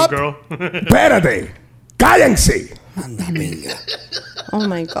pick you up? Espérate. Cállense. Oh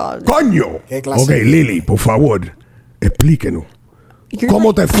my God. Coño. Okay, Lily, por favor, explíquenos.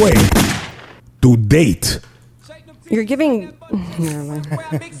 ¿Cómo te fue tu date? You're giving.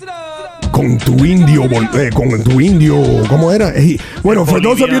 Con tu indio, ¿cómo era? Bueno, for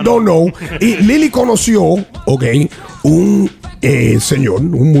those of you who don't know, Lily conoció, un señor,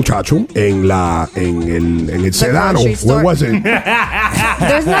 un muchacho en el Sedano. Where was it?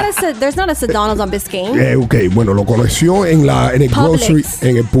 There's not a Sedano's on Biscayne. Bueno, lo conoció en el grocery,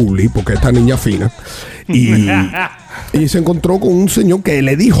 en el Publix, porque esta niña fina. Y se encontró con un señor que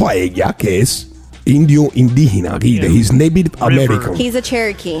le dijo a ella que es indígena, he's Native American. He's a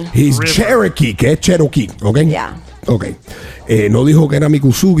Cherokee. He's Cherokee, que es Cherokee, ¿ok? Yeah. Ok. No dijo que era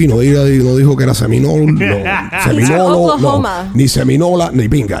Mikusugi, no dijo que era Seminole, ni Seminola, ni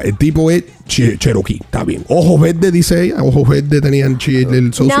pinga. El tipo es Cherokee, está bien. Ojos verdes, dice ella. Ojos verdes tenían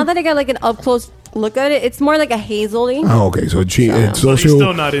el socio. Now that I got like an up close look at it, it's more like a hazily. Ok. So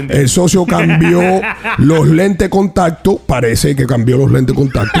el socio cambió los lentes contacto. Parece que cambió los lentes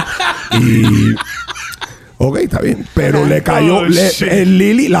contacto. Y... Ok, está bien. Pero le cayó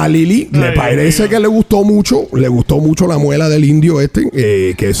la Lily le parece que le gustó mucho la muela del indio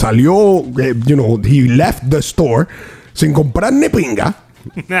que salió, he left the store sin comprar ni pinga.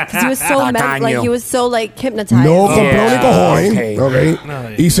 Because he was so he was so like hypnotized. No compró ni cojones. Okay.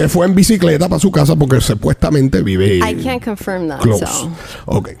 Y se fue en bicicleta para su casa porque supuestamente vive. I can't confirm that. Close. So.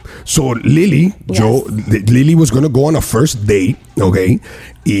 Okay. So Lily, Lily was going to go on a first date. Okay.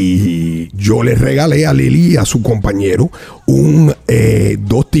 Y yo le regalé a Lily y a su compañero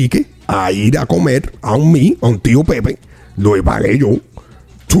 2 tickets a ir a comer a un tío Pepe. Lo pagué yo.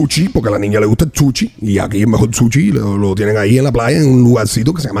 Sushi, porque a la niña le gusta el sushi. Y aquí el mejor sushi lo tienen ahí en la playa, en un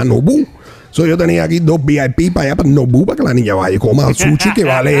lugarcito que se llama Nobu. So yo tenía aquí 2 VIP para allá, para Nobu, para que la niña vaya y coma sushi, que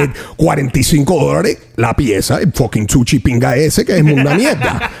vale $45 la pieza. El fucking sushi pinga ese, que es una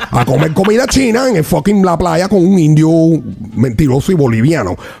mierda. A comer comida china en el fucking la playa con un indio mentiroso y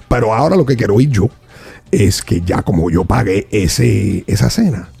boliviano. Pero ahora lo que quiero ir yo es que ya como yo pagué esa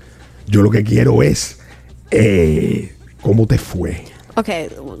cena, yo lo que quiero es ¿cómo te fue? Okay,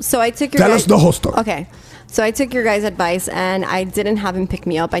 so I took your Tell us the whole story. Okay, so I took your guys' advice and I didn't have him pick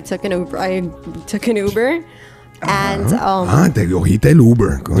me up. I took an Uber. And te cogiste el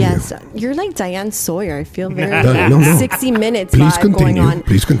Uber. Coño. Yes, you're like Diane Sawyer. I feel very no. 60 Minutes Please vibe continue. going on.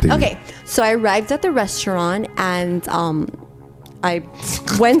 Please continue. Okay, so I arrived at the restaurant and I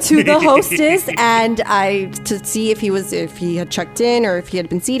went to the hostess and to see if he had checked in or if he had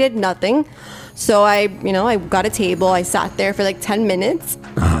been seated. Nothing. So I got a table. I sat there for like 10 minutes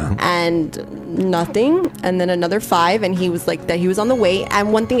and nothing. And then another 5, and he was like that. He was on the way.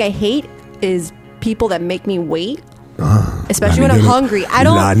 And one thing I hate is people that make me wait, especially when I'm hungry.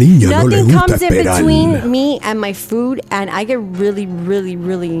 Nothing comes in between me and my food, and I get really, really,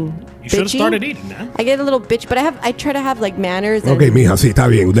 really. You should have started eating, man. I get a little bitch, but I try to have like manners. Okay, mija, sí, está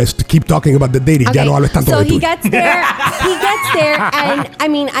bien. Let's keep talking about the dating. Okay. Ya no hables tanto So de tú. he gets there, and I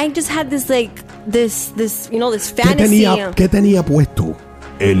mean, I just had this like this fantasy. ¿Qué tenía puesto?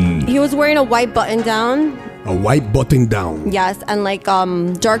 He was wearing a white button down. A white button down. Yes, and like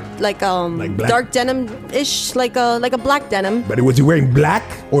dark dark denim-ish, like a black denim. But was he wearing black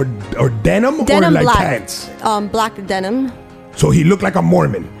or denim or like black. pants? Black denim. So he looked like a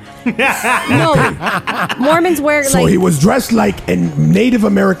Mormon. No, Mormons wear So he was dressed like a Native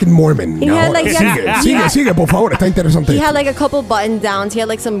American Mormon. He had like sigue, por favor, está interesante. He had like a couple button downs. He had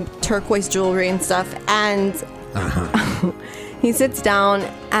like some turquoise jewelry and stuff, and he sits down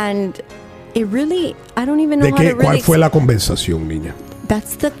and it really, I don't even know how to really. ¿Cuál fue la conversación, niña?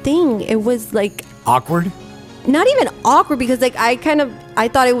 That's the thing. It was like awkward. Not even awkward, because like I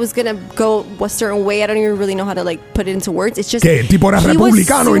thought it was gonna go a certain way. I don't even really know how to like put it into words. It's just que el tipo era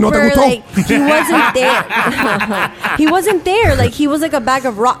republicano y no te gustó. Like, he wasn't there. He wasn't there. Like he was like a bag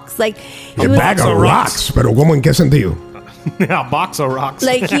of rocks. Like a bag of rocks. Pero ¿cómo, en qué sentido? A box of rocks.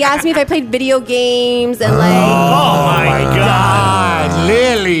 Like he asked me if I played video games and like. Oh my God,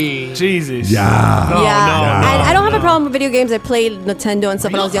 Lily. Jesus. Yeah. No, And I don't have a problem with video games. I played Nintendo and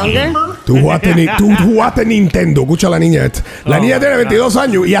stuff when I was younger. Tú jugaste Nintendo. Escucha a la niña esta. La niña tiene 22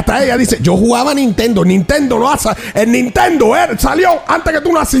 años y hasta ella dice, yo jugaba Nintendo. Nintendo lo hace. El Nintendo salió antes que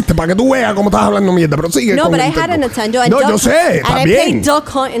tú naciste, para que tú veas cómo estás hablando mierda. Pero sigue No, con but Nintendo. I had a Nintendo. And yo sé, and I played Duck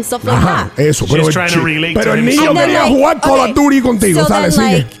Hunt and stuff like that. Eso, pero el niño then, quería like, jugar Call of Duty contigo. So Sale, then,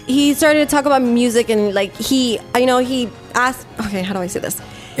 sigue. like, he started to talk about music and like he asked. Okay, how do I say this?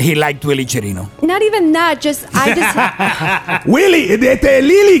 He liked Willie Chirino. Not even that. I just Willie,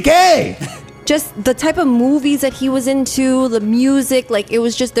 Lily, ¿qué? Just the type of movies that he was into, the music, like it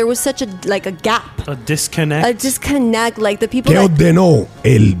was just there was such a gap, a disconnect. Like the people. ¿Qué ordenó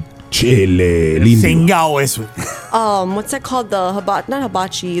el indio? Cingao eso. What's that called? The not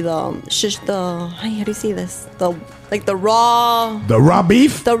hibachi. The how do you say this? The raw. The raw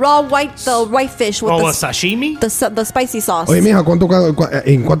beef. The raw white fish with a sashimi. The spicy sauce. Oye, mija,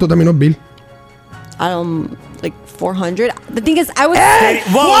 ¿en cuánto terminó el bill? Like 400. The thing is, I was.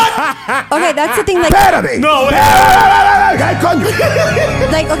 What? Okay, that's the thing. Like, espérate. No. ¿Qué coño?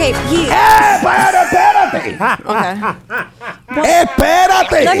 Like, okay, he. Espérate. Okay.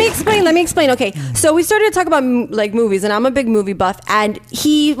 Espérate. Let me explain. Okay, so we started to talk about like movies, and I'm a big movie buff, and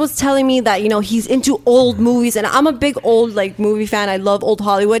he was telling me that he's into old movies, and I'm a big old like movie fan. I love old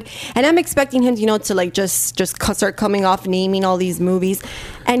Hollywood, and I'm expecting him, to like just start coming off naming all these movies,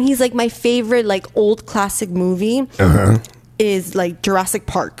 and he's like, my favorite like old classic movie is like Jurassic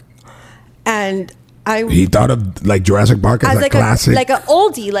Park, and he thought of like Jurassic Park as a classic, like an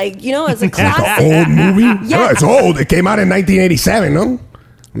oldie, like as a classic. Like an old movie. Yeah, no, it's old. It came out in 1987, no?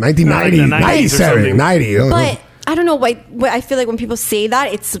 1990, 97, 90. But I don't know why. I feel like when people say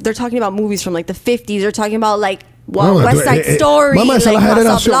that, they're talking about movies from like the 50s. They're talking about like West Side Story, Mamá, esa like la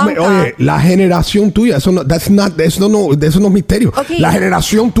generación. Casablanca. Oye, la generación tuya, eso no es misterio. Okay. La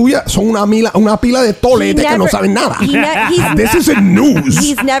generación tuya son una pila de toletes que no saben nada. This isn't news.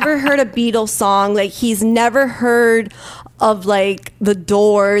 He's never heard a Beatles song. Like, he's never heard of, like, The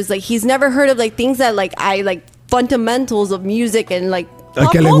Doors. Like, he's never heard of, like, things that, like, fundamentals of music and, like,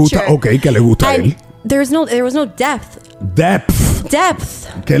 pop que le gusta, culture. que le gusta a él. There was no depth. Depth.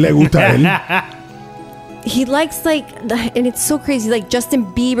 ¿Qué le gusta a él? He likes, like, and it's so crazy, like Justin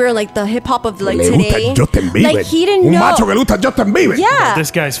Bieber, like the hip hop of, like, le today. gusta Justin Bieber. Like, he didn't know. Un macho que le gusta Justin Bieber. Yeah. This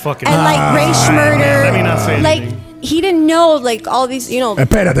guy's fucking. And, like, Ray Schmurder. Let me not say like, anything. he didn't know, like, all these, you know.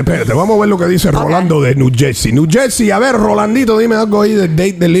 Espérate. Vamos a ver lo que dice Rolando de New Jersey. New Jersey, a ver, Rolandito, dime algo ahí del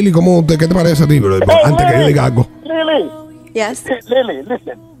date de Lily. ¿Qué te parece a ti, bro? Antes que yo diga algo. Lily. Yes. Lily,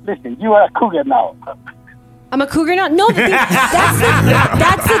 listen. You are a cougar now. I'm a cougar now? No, that's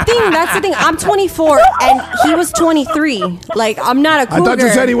the thing. I'm 24 and he was 23. Like, I'm not a cougar. I thought you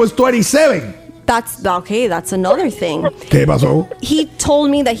said he was 27. That's okay. That's another thing. ¿Qué pasó? He told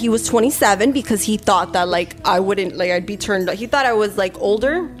me that he was 27 because he thought that, like, I'd be turned. He thought I was, like,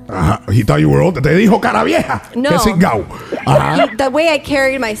 older. He thought you were older. Te dijo cara vieja. No. Que cingao. The way I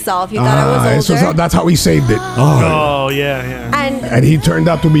carried myself, he thought I was older. That's how he saved it. Oh, yeah. And he turned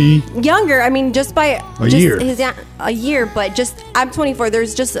out to be younger. I mean, just by a year. A year, but just I'm 24.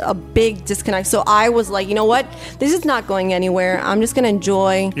 There's just a big disconnect. So I was like, you know what? This is not going anywhere. I'm just gonna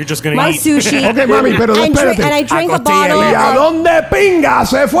enjoy. You're just gonna my eat. sushi. Okay, mami, pero espérate. And I drank a bottle. ¿Y a dónde pinga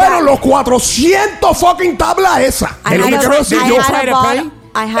se fueron los 400 fucking tablas esas?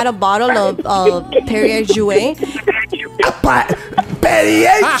 I had a bottle of Perrier Jouet.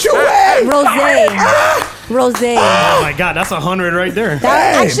 Perrier Jouet. Rosé. Oh my God, that's 100 right there.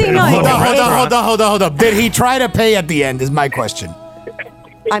 Actually, no. Hold up. Did he try to pay at the end? Is my question.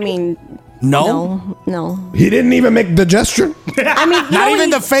 I mean, no. He didn't even make the gesture. I mean, not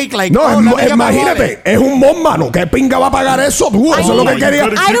even the fake, like. No, imagínate, es un mano. ¿Qué pinga va a pagar eso? Eso es lo que quería.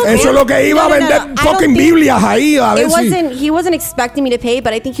 Eso es lo que iba a vender fucking Biblias ahí. A ver si. He wasn't expecting me to pay,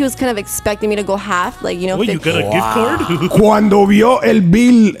 but I think he was kind of expecting me to go half, like, you know. Well, you got a gift card? Cuando vio el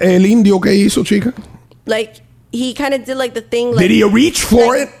bill, el indio que hizo, chica. Like, he kind of did, like, the thing. Like, did he reach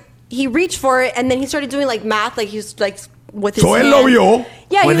for it? He reached for it, and then he started doing, like, math, like he was, like, with his So él lo vio.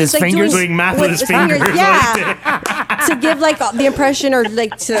 Yeah, with he was, his like, fingers, doing math with his fingers. Yeah, to give, like, the impression, or,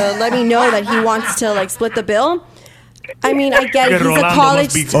 like, to let me know that he wants to, like, split the bill. I mean, I get it. He's a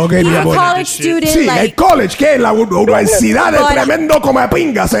college student. Sí, like, el college, que es la universidad de tremendo come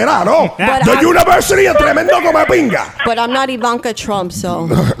pinga, será, ¿no? The university es tremendo come pinga. But I'm not Ivanka Trump, so.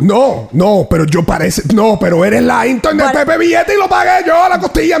 No, pero yo pero eres la intern de Pepe Billete y lo pagué yo a la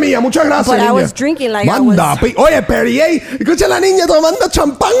costilla mía. Muchas gracias, But niña. I was drinking like Manda, I was. Oye, Perrier, escucha a la niña tomando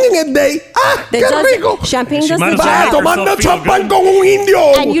champán en el day. ¡Qué rico! Champagne does the Va job. tomando champán con un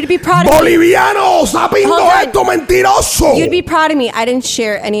indio And you'd be proud of me. boliviano, sabiendo Hold on. esto, mentiroso. You'd be proud of me. I didn't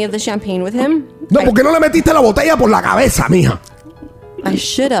share any of the champagne with him. No, ¿por qué no le metiste la botella por la cabeza, mija? I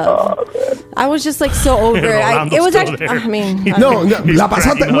should have. I was just like so over it. It was actually. I mean. No, la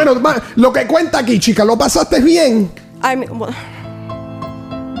pasaste. Bueno, lo que cuenta aquí, chica, ¿lo pasaste bien? I mean.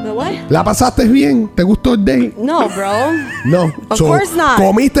 The what? ¿La pasaste bien? ¿Te gustó el date? No, bro. No. Of course not.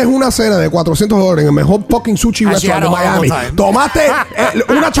 Comiste una cena de $400 en el mejor fucking sushi restaurant de Miami. Tomaste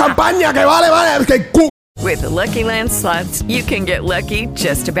una champaña que vale, que With the Lucky Land Slots, you can get lucky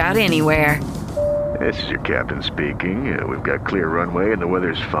just about anywhere. This is your captain speaking. We've got clear runway and the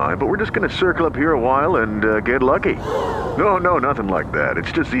weather's fine, but we're just going to circle up here a while and get lucky. No, nothing like that.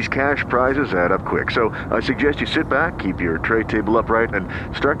 It's just these cash prizes add up quick. So I suggest you sit back, keep your tray table upright, and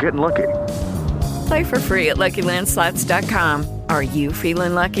start getting lucky. Play for free at LuckyLandSlots.com. Are you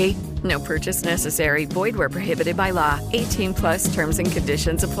feeling lucky? No purchase necessary. Void where prohibited by law. 18 plus terms and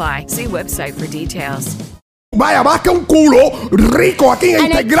conditions apply. See website for details. Vaya, más que un culo rico aquí en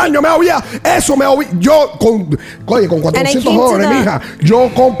Instagram. Yo con $400, mija, yo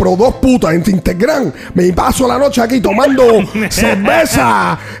compro 2 putas en Instagram. Me paso la noche aquí tomando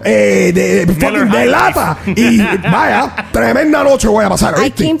cerveza de lata. Y vaya, tremenda noche voy a pasar.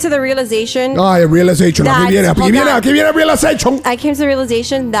 I came to the realization. Realization. Aquí viene realization. I came to the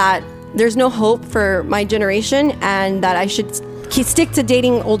realization that there's no hope for my generation and that I should stick to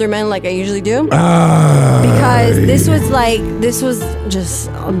dating older men like I usually do. Because this was just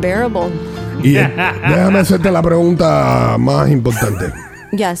unbearable. Y déjame hacerte la pregunta más importante.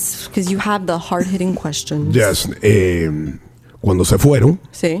 Yes, because you have the hard-hitting questions. Yes. Cuando se fueron.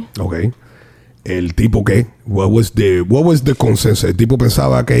 Sí. Ok. ¿El tipo qué? What was the consensus? El tipo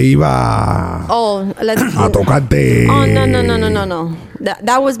pensaba que iba a tocarte. Oh, no.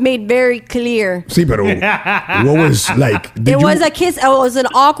 That was made very clear. Sí, pero what was like? It was a kiss. It was an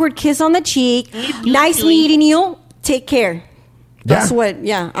awkward kiss on the cheek. Nice meeting you. Take care. That's what.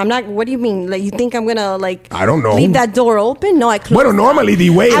 Yeah, I'm not. What do you mean? Like, you think I'm gonna like? I don't know. Leave that door open? No, I closed. Well, normally the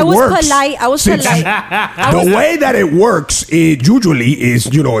way it works. I was polite. The way that it works, it usually is,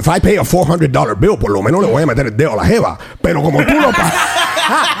 if I pay a $400 bill, por lo menos le voy a meter el dedo a la jeva. Pero como tú no pagas,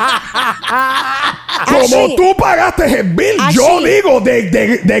 como tú pagaste el bill, yo digo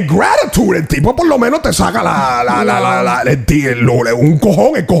de gratitude, el tipo por lo menos te saca un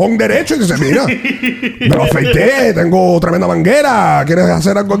cojón, el cojón derecho y dice, mira, me lo afeité, tengo tremenda manguera. ¿Quieres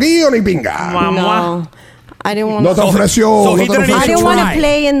hacer algo aquí o ni pinga? No. I didn't want no te ofreció. I didn't want to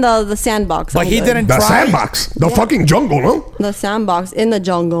play in the sandbox. But he didn't try. The sandbox. The fucking jungle, ¿no? The sandbox in the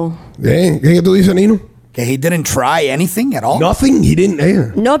jungle. ¿Qué tú dices, Nino? Okay, he didn't try anything at all? Nothing? He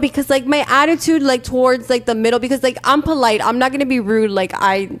didn't? No, because like my attitude like towards like the middle, because like I'm polite. I'm not going to be rude. Like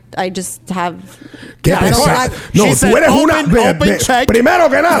I just have... ¿Qué pesar? No, tú eres una... Primero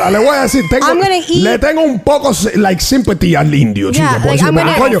que nada, le voy a decir, le tengo un poco like sympathy al indio, chico.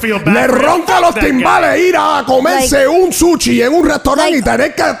 Coño, le ronca los timbales ir a comerse un sushi en un restaurante y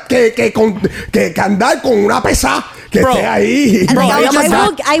tener que andar con una pesada. Que esté ahí.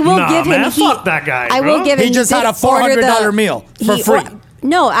 I will give him. Fuck that guy, bro. I will give him. He just had a $400 meal for free.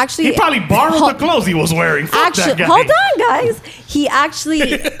 No, actually, he probably borrowed the clothes he was wearing. Fuck that guy. Hold on, guys. He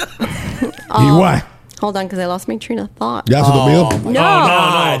actually. What? Hold on, because I lost my train of thought. ¿Ya se te olvidó?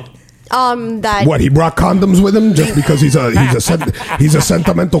 No. That what, he brought condoms with him just because he's a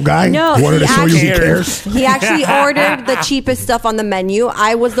sentimental guy? No, wanted to show you he cares. He actually ordered the cheapest stuff on the menu.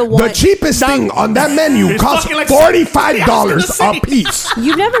 I was the one. The cheapest thing on that menu costs $45 a piece.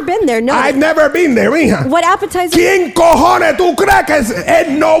 You've never been there, no? I've never been there, hija. What appetizer? ¿Quién cojones tú crees que es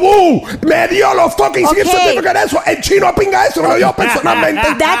el Nobu? Me dio los fucking certificate de eso. El chino pinga eso, me lo dio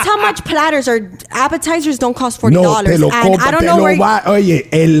personalmente. That's how much platters are. Appetizers don't cost $40. No, te lo compra, I don't know where. Oye,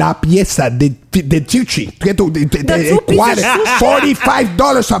 en la pieza de Tucci.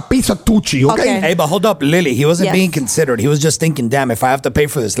 $45 a piece of Tucci, okay? Hey, but hold up, Lily. He wasn't being considerate. He was just thinking, damn, if I have to pay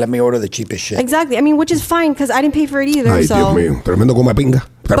for this, let me order the cheapest shit. Exactly. I mean, which is fine, because I didn't pay for it either. Ay, so. Dios mío. Tremendo come pinga.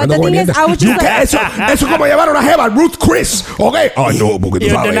 But the thing is, I was just like... Eso es como llevar una jeva, Ruth Chris, ¿ok? Oh, no, porque tú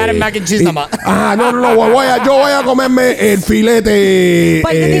sabes. You're not in mac and cheese, nomás. No, yo voy a comerme el filete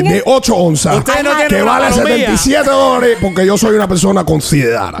de 8 onzas que vale $77 porque yo soy una persona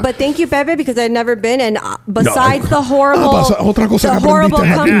considerada. But thank you, Pepe, because I've never been, and besides the horrible... Otra cosa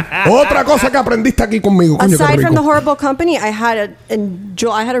que aprendiste aquí conmigo. Aside from the horrible company, I had a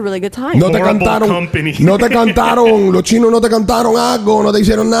really good time. No te cantaron, los chinos no te cantaron algo, no te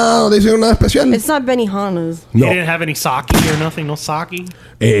hicieron nada especial. It's not Benihana's. No. You didn't have any sake or nothing? No sake?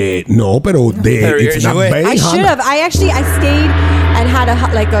 No, pero it's not Benihana. I should have. I stayed and had a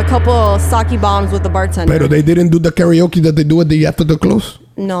couple sake bombs with the bartender. Pero they didn't do the karaoke that they do after the close?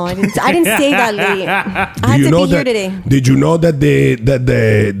 No, I didn't stay that late. I had to be here today. Did you know that the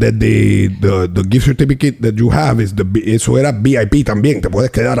gift certificate that you have eso era VIP también? Te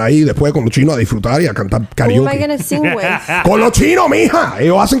puedes quedar ahí después con los chinos a disfrutar y a cantar karaoke. Who am I going to sing with? Con los chinos, mija.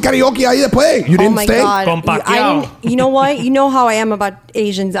 Ellos hacen karaoke ahí después. You didn't stay? God. You know what? You know how I am about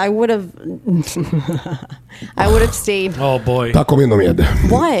Asians. I would have stayed. Oh boy. Estás comiendo mierda.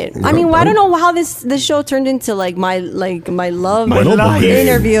 What? I mean, I don't know how this show turned into my love interview.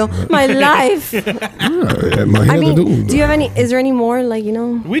 My life. I mean, do you have any? Is there any more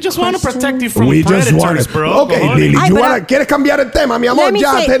We just want to protect you from predators, bro. Okay, Lily, ¿quieres cambiar el tema, mi amor?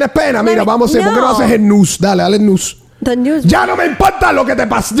 Ya, tienes pena. Mira, vamos a hacer. ¿Por qué no haces el news? Dale el news. The news. Ya no me importa lo que te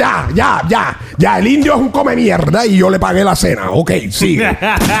pasa. Ya. El indio es un come mierda y yo le pagué la cena. Ok, sigue.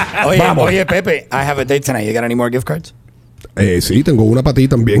 Oye, Pepe, I have a date tonight. You got any more gift cards? Sí, tengo una para ti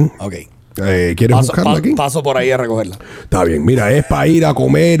también. Ok. ¿Quieres buscarla aquí? Paso por ahí a recogerla. Está bien, mira, es para ir a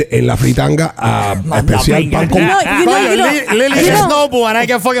comer en la fritanga especial pan con Lily is noble and I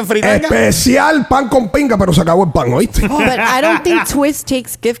get fucking fritanga. Especial pan con pinga, pero se acabó el pan, ¿oíste? But I don't think Twist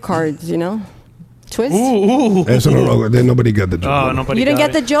takes gift cards, Twist? Eso nobody got the joke. Oh, nobody you didn't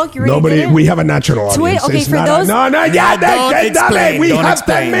get the joke? You nobody. We have a national audience. Okay, for those... We have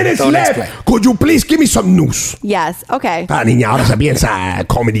 10 minutes left. Could you please give me some news? Yes, okay. Niña, ahora se piensa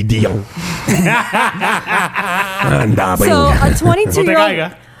comedy deal. Anda, so, a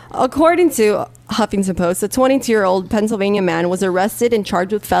 22-year-old... According to Huffington Post, a 22-year-old Pennsylvania man was arrested and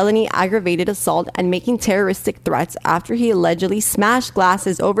charged with felony aggravated assault and making terroristic threats after he allegedly smashed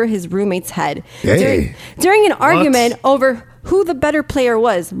glasses over his roommate's head during an argument over who the better player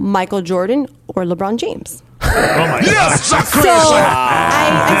was, Michael Jordan or LeBron James. Oh my God. So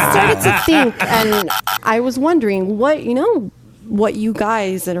I started to think, and I was wondering what you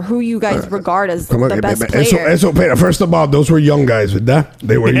guys and who you guys regard as the best player. Eso, first of all, those were young guys, ¿verdad?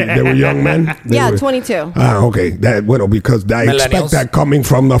 They were young men. Yeah, 22. Okay. Because I expect that coming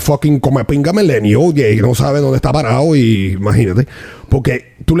from the fucking come pinga millennial, que no sabe dónde está parado, y imagínate.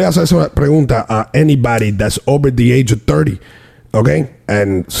 Porque tú le haces esa pregunta a anybody that's over the age of 30. Okay,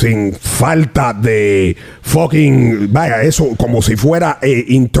 and sin falta de fucking, vaya, eso como si fuera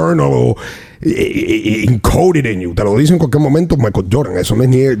internal encoded in you. Te lo dicen en cualquier momento, Michael Jordan. Eso no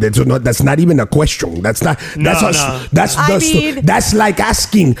es that's not even a question. That's like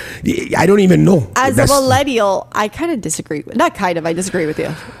asking. I don't even know. As a millennial, I kind of disagree. I disagree with you.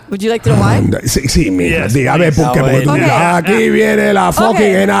 Would you like to know why? Sí, mira. A ver, ¿por qué? Porque aquí viene la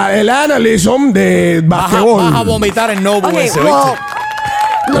fucking el analysm de basquetbol. Vas a vomitar en Nobu ese.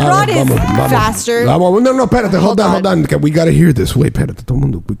 LeBron is faster. No, espérate. Hold on. We gotta hear this. Wait, espérate. Todo el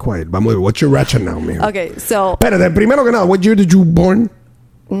mundo, be quiet. Vamos a ver. What's your rationale, man? Okay, so... Espérate, primero que nada, what year did you born?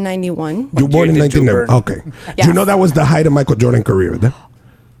 91. You born in 1990. Okay. Yes. You know that was the height of Michael Jordan's career, ¿verdad?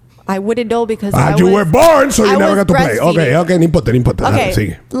 I wouldn't know because you were born, so you never got to play. Okay, no importa.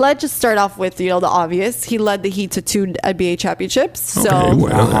 Okay, let's just start off with, the obvious. He led the Heat to 2 NBA championships. So,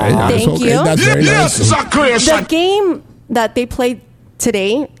 thank you. That's very nice. The game that they played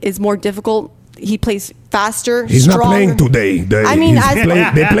today is more difficult. He plays faster. He's stronger. Not playing today.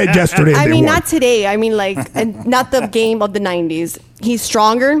 They played yesterday. I mean, not today. I mean, and not the game of the 90s. He's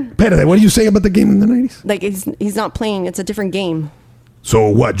stronger. Espérate, what do you say about the game in the 90s? Like, he's not playing. It's a different game. So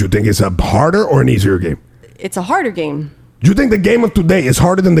what? Do you think it's a harder or an easier game? It's a harder game. Do you think the game of today is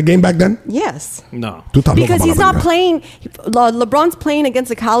harder than the game back then? Yes. No. Because he's not playing. LeBron's playing against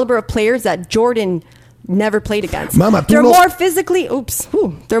the caliber of players that Jordan never played against. They're more physically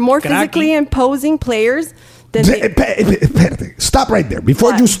imposing players than Stop right there.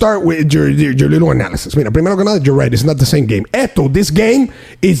 Before you start with your little analysis. Mira, primero que nada, you're right. It's not the same game. This game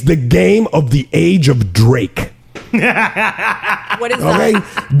is the game of the age of Drake. What is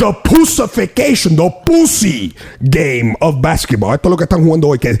that? The pussification, the pussy game of basketball. Esto es lo que están jugando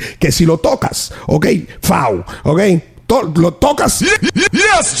hoy. Que si lo tocas, foul, lo tocas,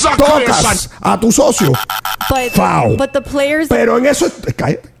 tocas a tu socio, foul. But the players. Pero en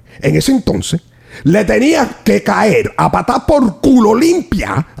ese entonces le tenía que caer a patar por culo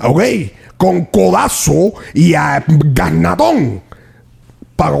limpia, con codazo y a garnatón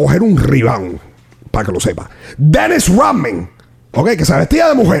para coger un rebound, para que lo sepa. Dennis Rodman, que se vestía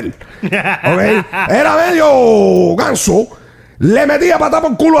de mujer, era medio ganso. Le metía patada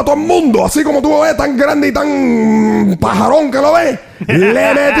por culo a todo el mundo, así como tú lo ves, tan grande y tan pajarón que lo ves.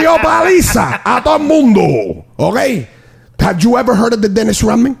 Le metió paliza a todo el mundo. Have you ever heard of the Dennis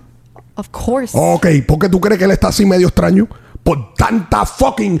Rodman? Of course. ¿Por qué tú crees que él está así medio extraño? Por tantos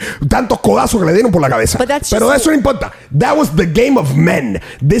codazos que le dieron por la cabeza. Pero eso no importa. That was the game of men.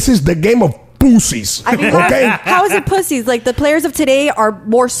 This is the game of pussies. I mean, how is it pussies? Like, the players of today are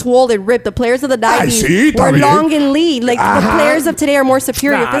more swole and ripped. The players of the 90s were long and lean. Like, the players of today are more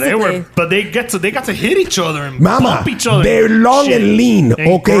superior physically. But they got to hit each other and bump each other. They're long and lean.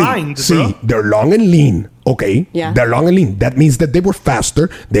 And grind, they're long and lean. Yeah. They're long and lean. That means that they were faster.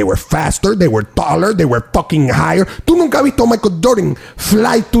 They were taller. They were fucking higher. ¿Tú nunca has visto Michael Jordan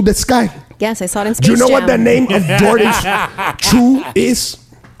fly to the sky? Yes, I saw it in Space Do you know Jam. what the name of Jordan's shoe is?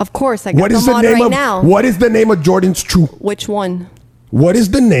 Of course, I got them on right now. What is the name of Jordan's shoe? Which one? What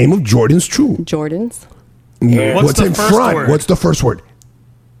is the name of Jordan's shoe? Jordan's. What's in front? Word? What's the first word?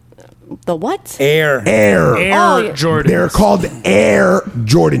 The what? Air Jordan. They're called Air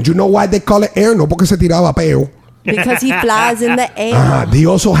Jordan. Do you know why they call it Air? No, porque se tiraba peo. Because he flies in the air. He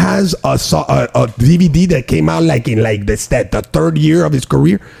also has a DVD that came out in the third year of his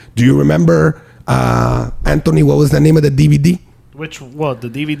career. Do you remember, Anthony? What was the name of the DVD? The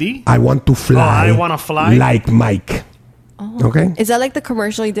DVD? I want to fly. I want to fly like Mike. Okay. Is that like the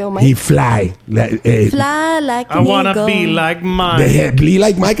commercial you do, Mike? He fly. Fly like I want to be like Mike. Be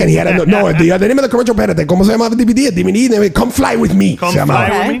like Mike, and he had the name of the commercial. Espérate, ¿cómo se llama el DVD? DVD. Come fly with me.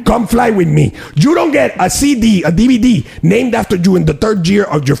 Come fly with me. You don't get a CD, a DVD named after you in the third year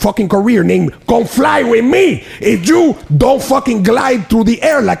of your fucking career named Come Fly With Me if you don't fucking glide through the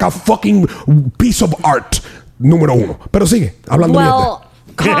air like a fucking piece of art. Número uno. Pero sigue hablando mierda.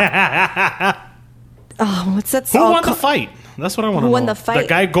 What's that song? Who won the fight? That's what I want to know. Who won the fight? The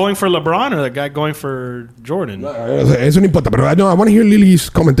guy going for LeBron or the guy going for Jordan? Eso no importa, pero I want to hear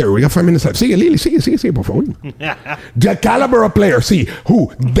Lily's commentary. We got 5 minutes left. Sigue, Lily, sigue, por favor. The caliber of player. See,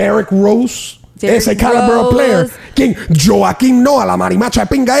 who? Derrick Rose. Ese caliber of player. ¿Quién? Joaquín Noah, la marimacha de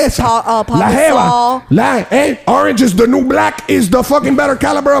pinga esa. La jeva. Orange is the new black is the fucking better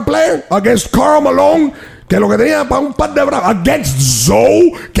caliber of player against Karl Malone. Que lo que tenía para un par de bravos. Against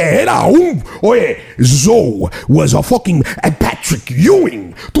Zoe, que era un... Oye, Zoe was a fucking Patrick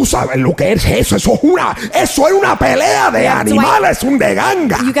Ewing. Tú sabes lo que es eso. Eso es una pelea de animales, un de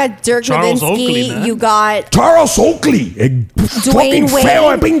ganga. You got Dirk Nowitzki. You got... Charles Oakley. Fucking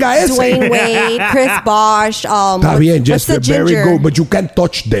feo de pinga ese. Dwayne Wade, Chris Bosh. Está bien, just very good, but you can't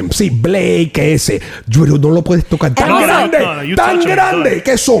touch them. Sí, Blake, ese. Pero no lo puedes tocar. Tan grande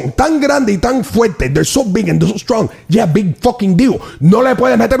que son. Tan grande y tan fuerte. They're so big and so strong. Yeah, big fucking deal. No le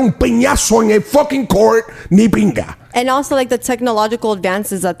puedes meter un piñazo en el fucking court ni pinga. And also like the technological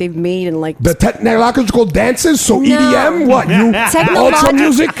advances that they've made in like the technological dances. So EDM, what you ultra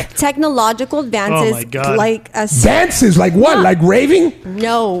music? Technological advances. Oh my God. Like dances, like what? Like raving?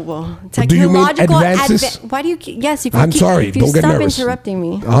 No. Do you mean advances? Why do you? Yes. If you I'm sorry. If you don't get stop nervous. interrupting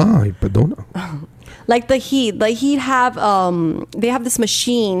me. Perdona. Like the Heat have they have this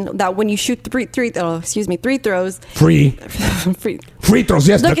machine that when you shoot three throws. Free throws.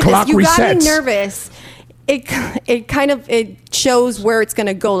 Yes, Look the clock you resets. You got me nervous. It kind of shows where it's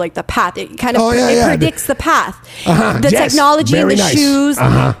gonna go, like the path. It kind of predicts the path. The technology in the shoes.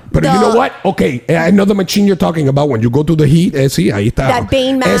 But you know what? Okay, I know the machine you're talking about when you go to the Heat. Sí, ahí está. That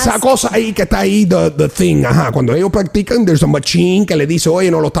Bane mask. Esa cosa ahí que está ahí, the thing. Cuando ellos practican, there's a machine que le dice,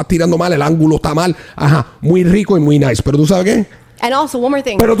 oye, no lo estás tirando mal, el ángulo está mal. Muy rico y muy nice. Pero tú sabes qué? And also one more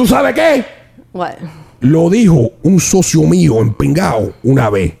thing. Pero tú sabes qué? What? Lo dijo un socio mío en Pingao una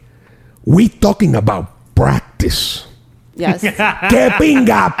vez. We talking about practice. Yes. ¿Qué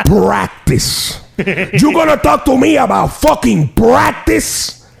pinga practice? You gonna talk to me about fucking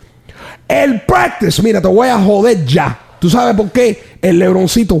practice? El practice, mira, te voy a joder ya. ¿Tú sabes por qué? El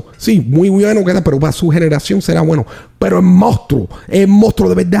Lebroncito, sí, muy bueno que era, pero para su generación será bueno. Pero es monstruo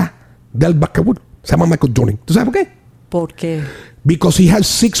de verdad del basquetbol. Se llama Michael Jordan. ¿Tú sabes por qué? ¿Por qué? Because he has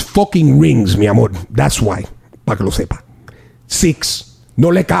 6 fucking rings, mi amor. That's why. Para que lo sepa. 6. No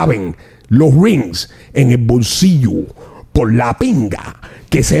le caben los rings en el bolsillo por la pinga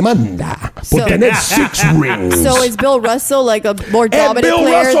que se manda por tener 6 rings. So is Bill Russell like a more dominant Bill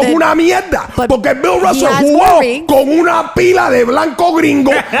player? Russell es una mierda porque Bill Russell jugó con una pila de blanco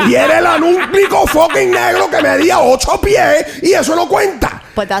gringo y era el único fucking negro que medía 8 pies y eso no cuenta.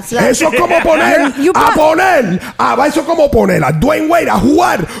 Eso es como poner a Dwayne Wade a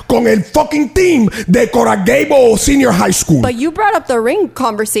jugar con el fucking team de Coral Gable Senior High School. But you brought up the ring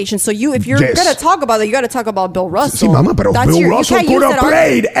conversation, so if you're gonna talk about it, you gotta talk about Bill Russell. Sí, mamá, pero Bill Russell could have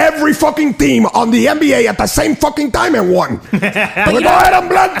played every fucking team on the NBA at the same fucking time and won. Porque todos eran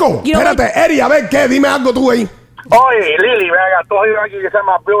blancos. Espérate, Eddie, a ver qué, dime algo tú ahí. Oye, Lili, venga, todos hay aquí que se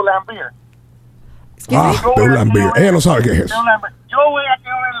llama Bill Laimbeer. Bill Laimbeer. Ella no sabe qué es eso. Yo voy a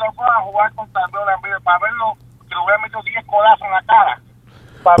a jugar contra Bill Laimbeer para verlo, que lo hubiera metido 10 codazos en la cara.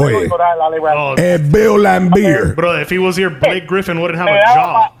 Para verlo llorar la lengua. Bill Laimbeer. Bro, if he was here, Blake Griffin wouldn't have a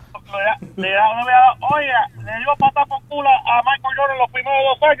jaw. Le dio patada por culo a Michael Jordan los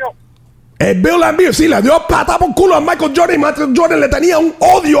primeros 2 años. Bill Laimbeer, sí, le dio patada por culo a Michael Jordan y Michael Jordan le tenía un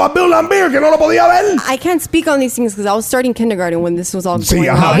odio a Bill Laimbeer que no lo podía ver. I can't speak on these things because I was starting kindergarten when this was all going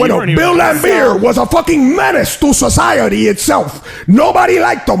on. Bueno, Bill Laimbeer was a fucking menace to society itself. Nobody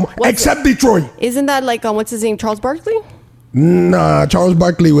liked him except Detroit. Isn't that like, what's his name, Charles Barkley? Nah, Charles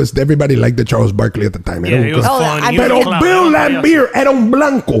Barkley everybody liked the Charles Barkley at the time. Yeah, he was fun. Pero Bill Laimbeer era un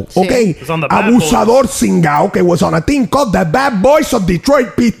blanco, okay? Abusador cingao que was on a team called the Bad Boys of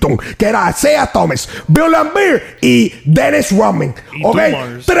Detroit Pistons, que era Isaiah Thomas, Bill Laimbeer y Dennis Rodman, okay?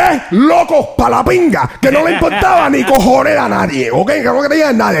 3 locos para la pinga que no le importaba ni cojones a nadie, okay? Que no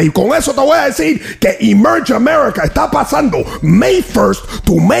querían nadie. Y con eso te voy a decir que Emerge America está pasando May 1st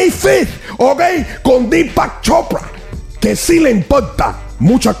to May 5th, okay? Con Deepak Chopra, que sí le importa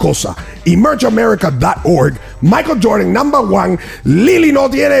muchas cosas. EmergeAmerica.org. Michael Jordan, #1. Lili no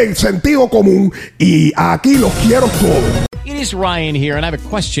tiene sentido común y aquí los quiero todos. It is Ryan here, and I have a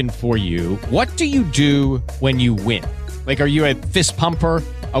question for you. What do you do when you win? Like, are you a fist pumper,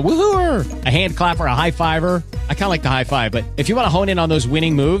 a woohooer, a hand clapper, a high fiver? I kind of like the high five, but if you want to hone in on those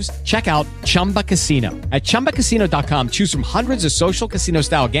winning moves, check out Chumba Casino. At ChumbaCasino.com, choose from hundreds of social casino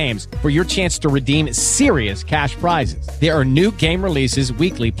style games for your chance to redeem serious cash prizes. There are new game releases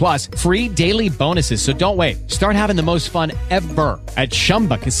weekly, plus free daily bonuses. So don't wait. Start having the most fun ever at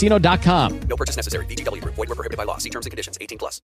ChumbaCasino.com. No purchase necessary. VGW Group. Void where prohibited by law. See terms and conditions. 18+.